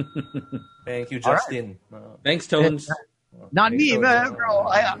 Thank you, Justin. Thanks, Tones. Not me, man,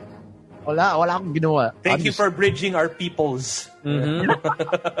 bro. Wala akong ginawa. Thank you for bridging our peoples. Mm-hmm.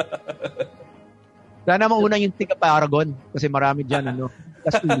 Sana mauna yung tiga Paragon kasi marami dyan,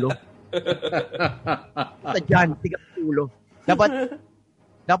 Kasulo. Dyan, tiga Kasulo.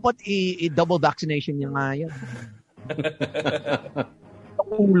 Dapat i-double vaccination niya nga yan. Sa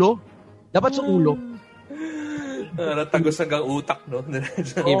ulo. Dapat sa ulo. Natagos hanggang utak, no?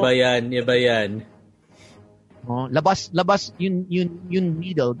 Iba yan. Oh, labas yung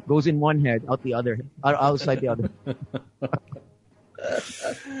needle goes in one head, out the other, outside the other.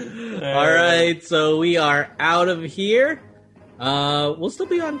 All right, so we are out of here. We'll still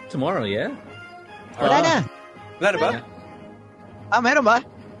be on tomorrow, yeah? Wala na. Wala na ba? Meron ba?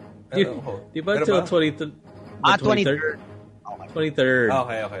 Di ba till 23rd? 23rd. 23rd.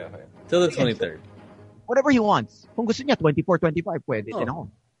 Okay. Till the 23rd. Whatever he wants. Kung gusto niya, 24, 25, pwede. Oh.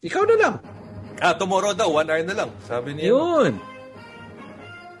 Ikaw na lang. Tomorrow daw, 1 hour na lang. Sabi niya. Yun.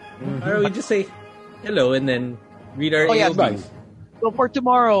 Or we just say hello and then read our AOBs. So for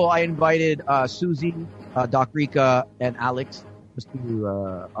tomorrow, I invited Susie, Doc Rica, and Alex to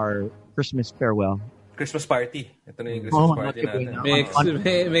our Christmas farewell. Christmas party. Ito na yung Christmas party natin.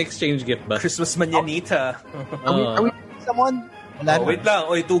 May exchange gift ba? Christmas manyanita. Are we someone? Wait lang.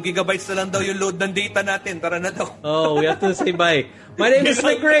 2 gigabytes na lang daw yung load ng data natin. Tara na daw. We have to say bye. My name is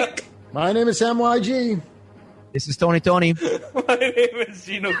Rick. My name is Sam YG. This is Tony. My name is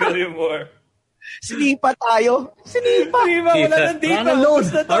Gino Gallimore. Sinipa tayo. Sinipa. Wala ng data. Wala ng load.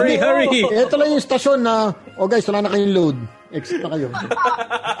 Hurry. Ito lang yung stasyon na, guys, wala na kayong load. Exit na kayo.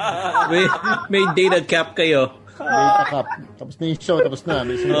 may data cap kayo. Data cap. Tapos na yung show. Tapos na.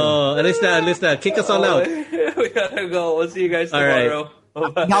 Alis na. Kick us all out. We gotta go. We'll see you guys tomorrow.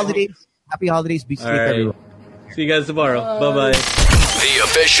 Right. Happy holidays. Be safe, everyone. See you guys tomorrow. Bye-bye. The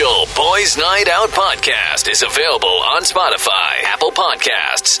official Boys Night Out podcast is available on Spotify, Apple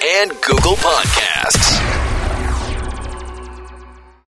Podcasts, and Google Podcasts.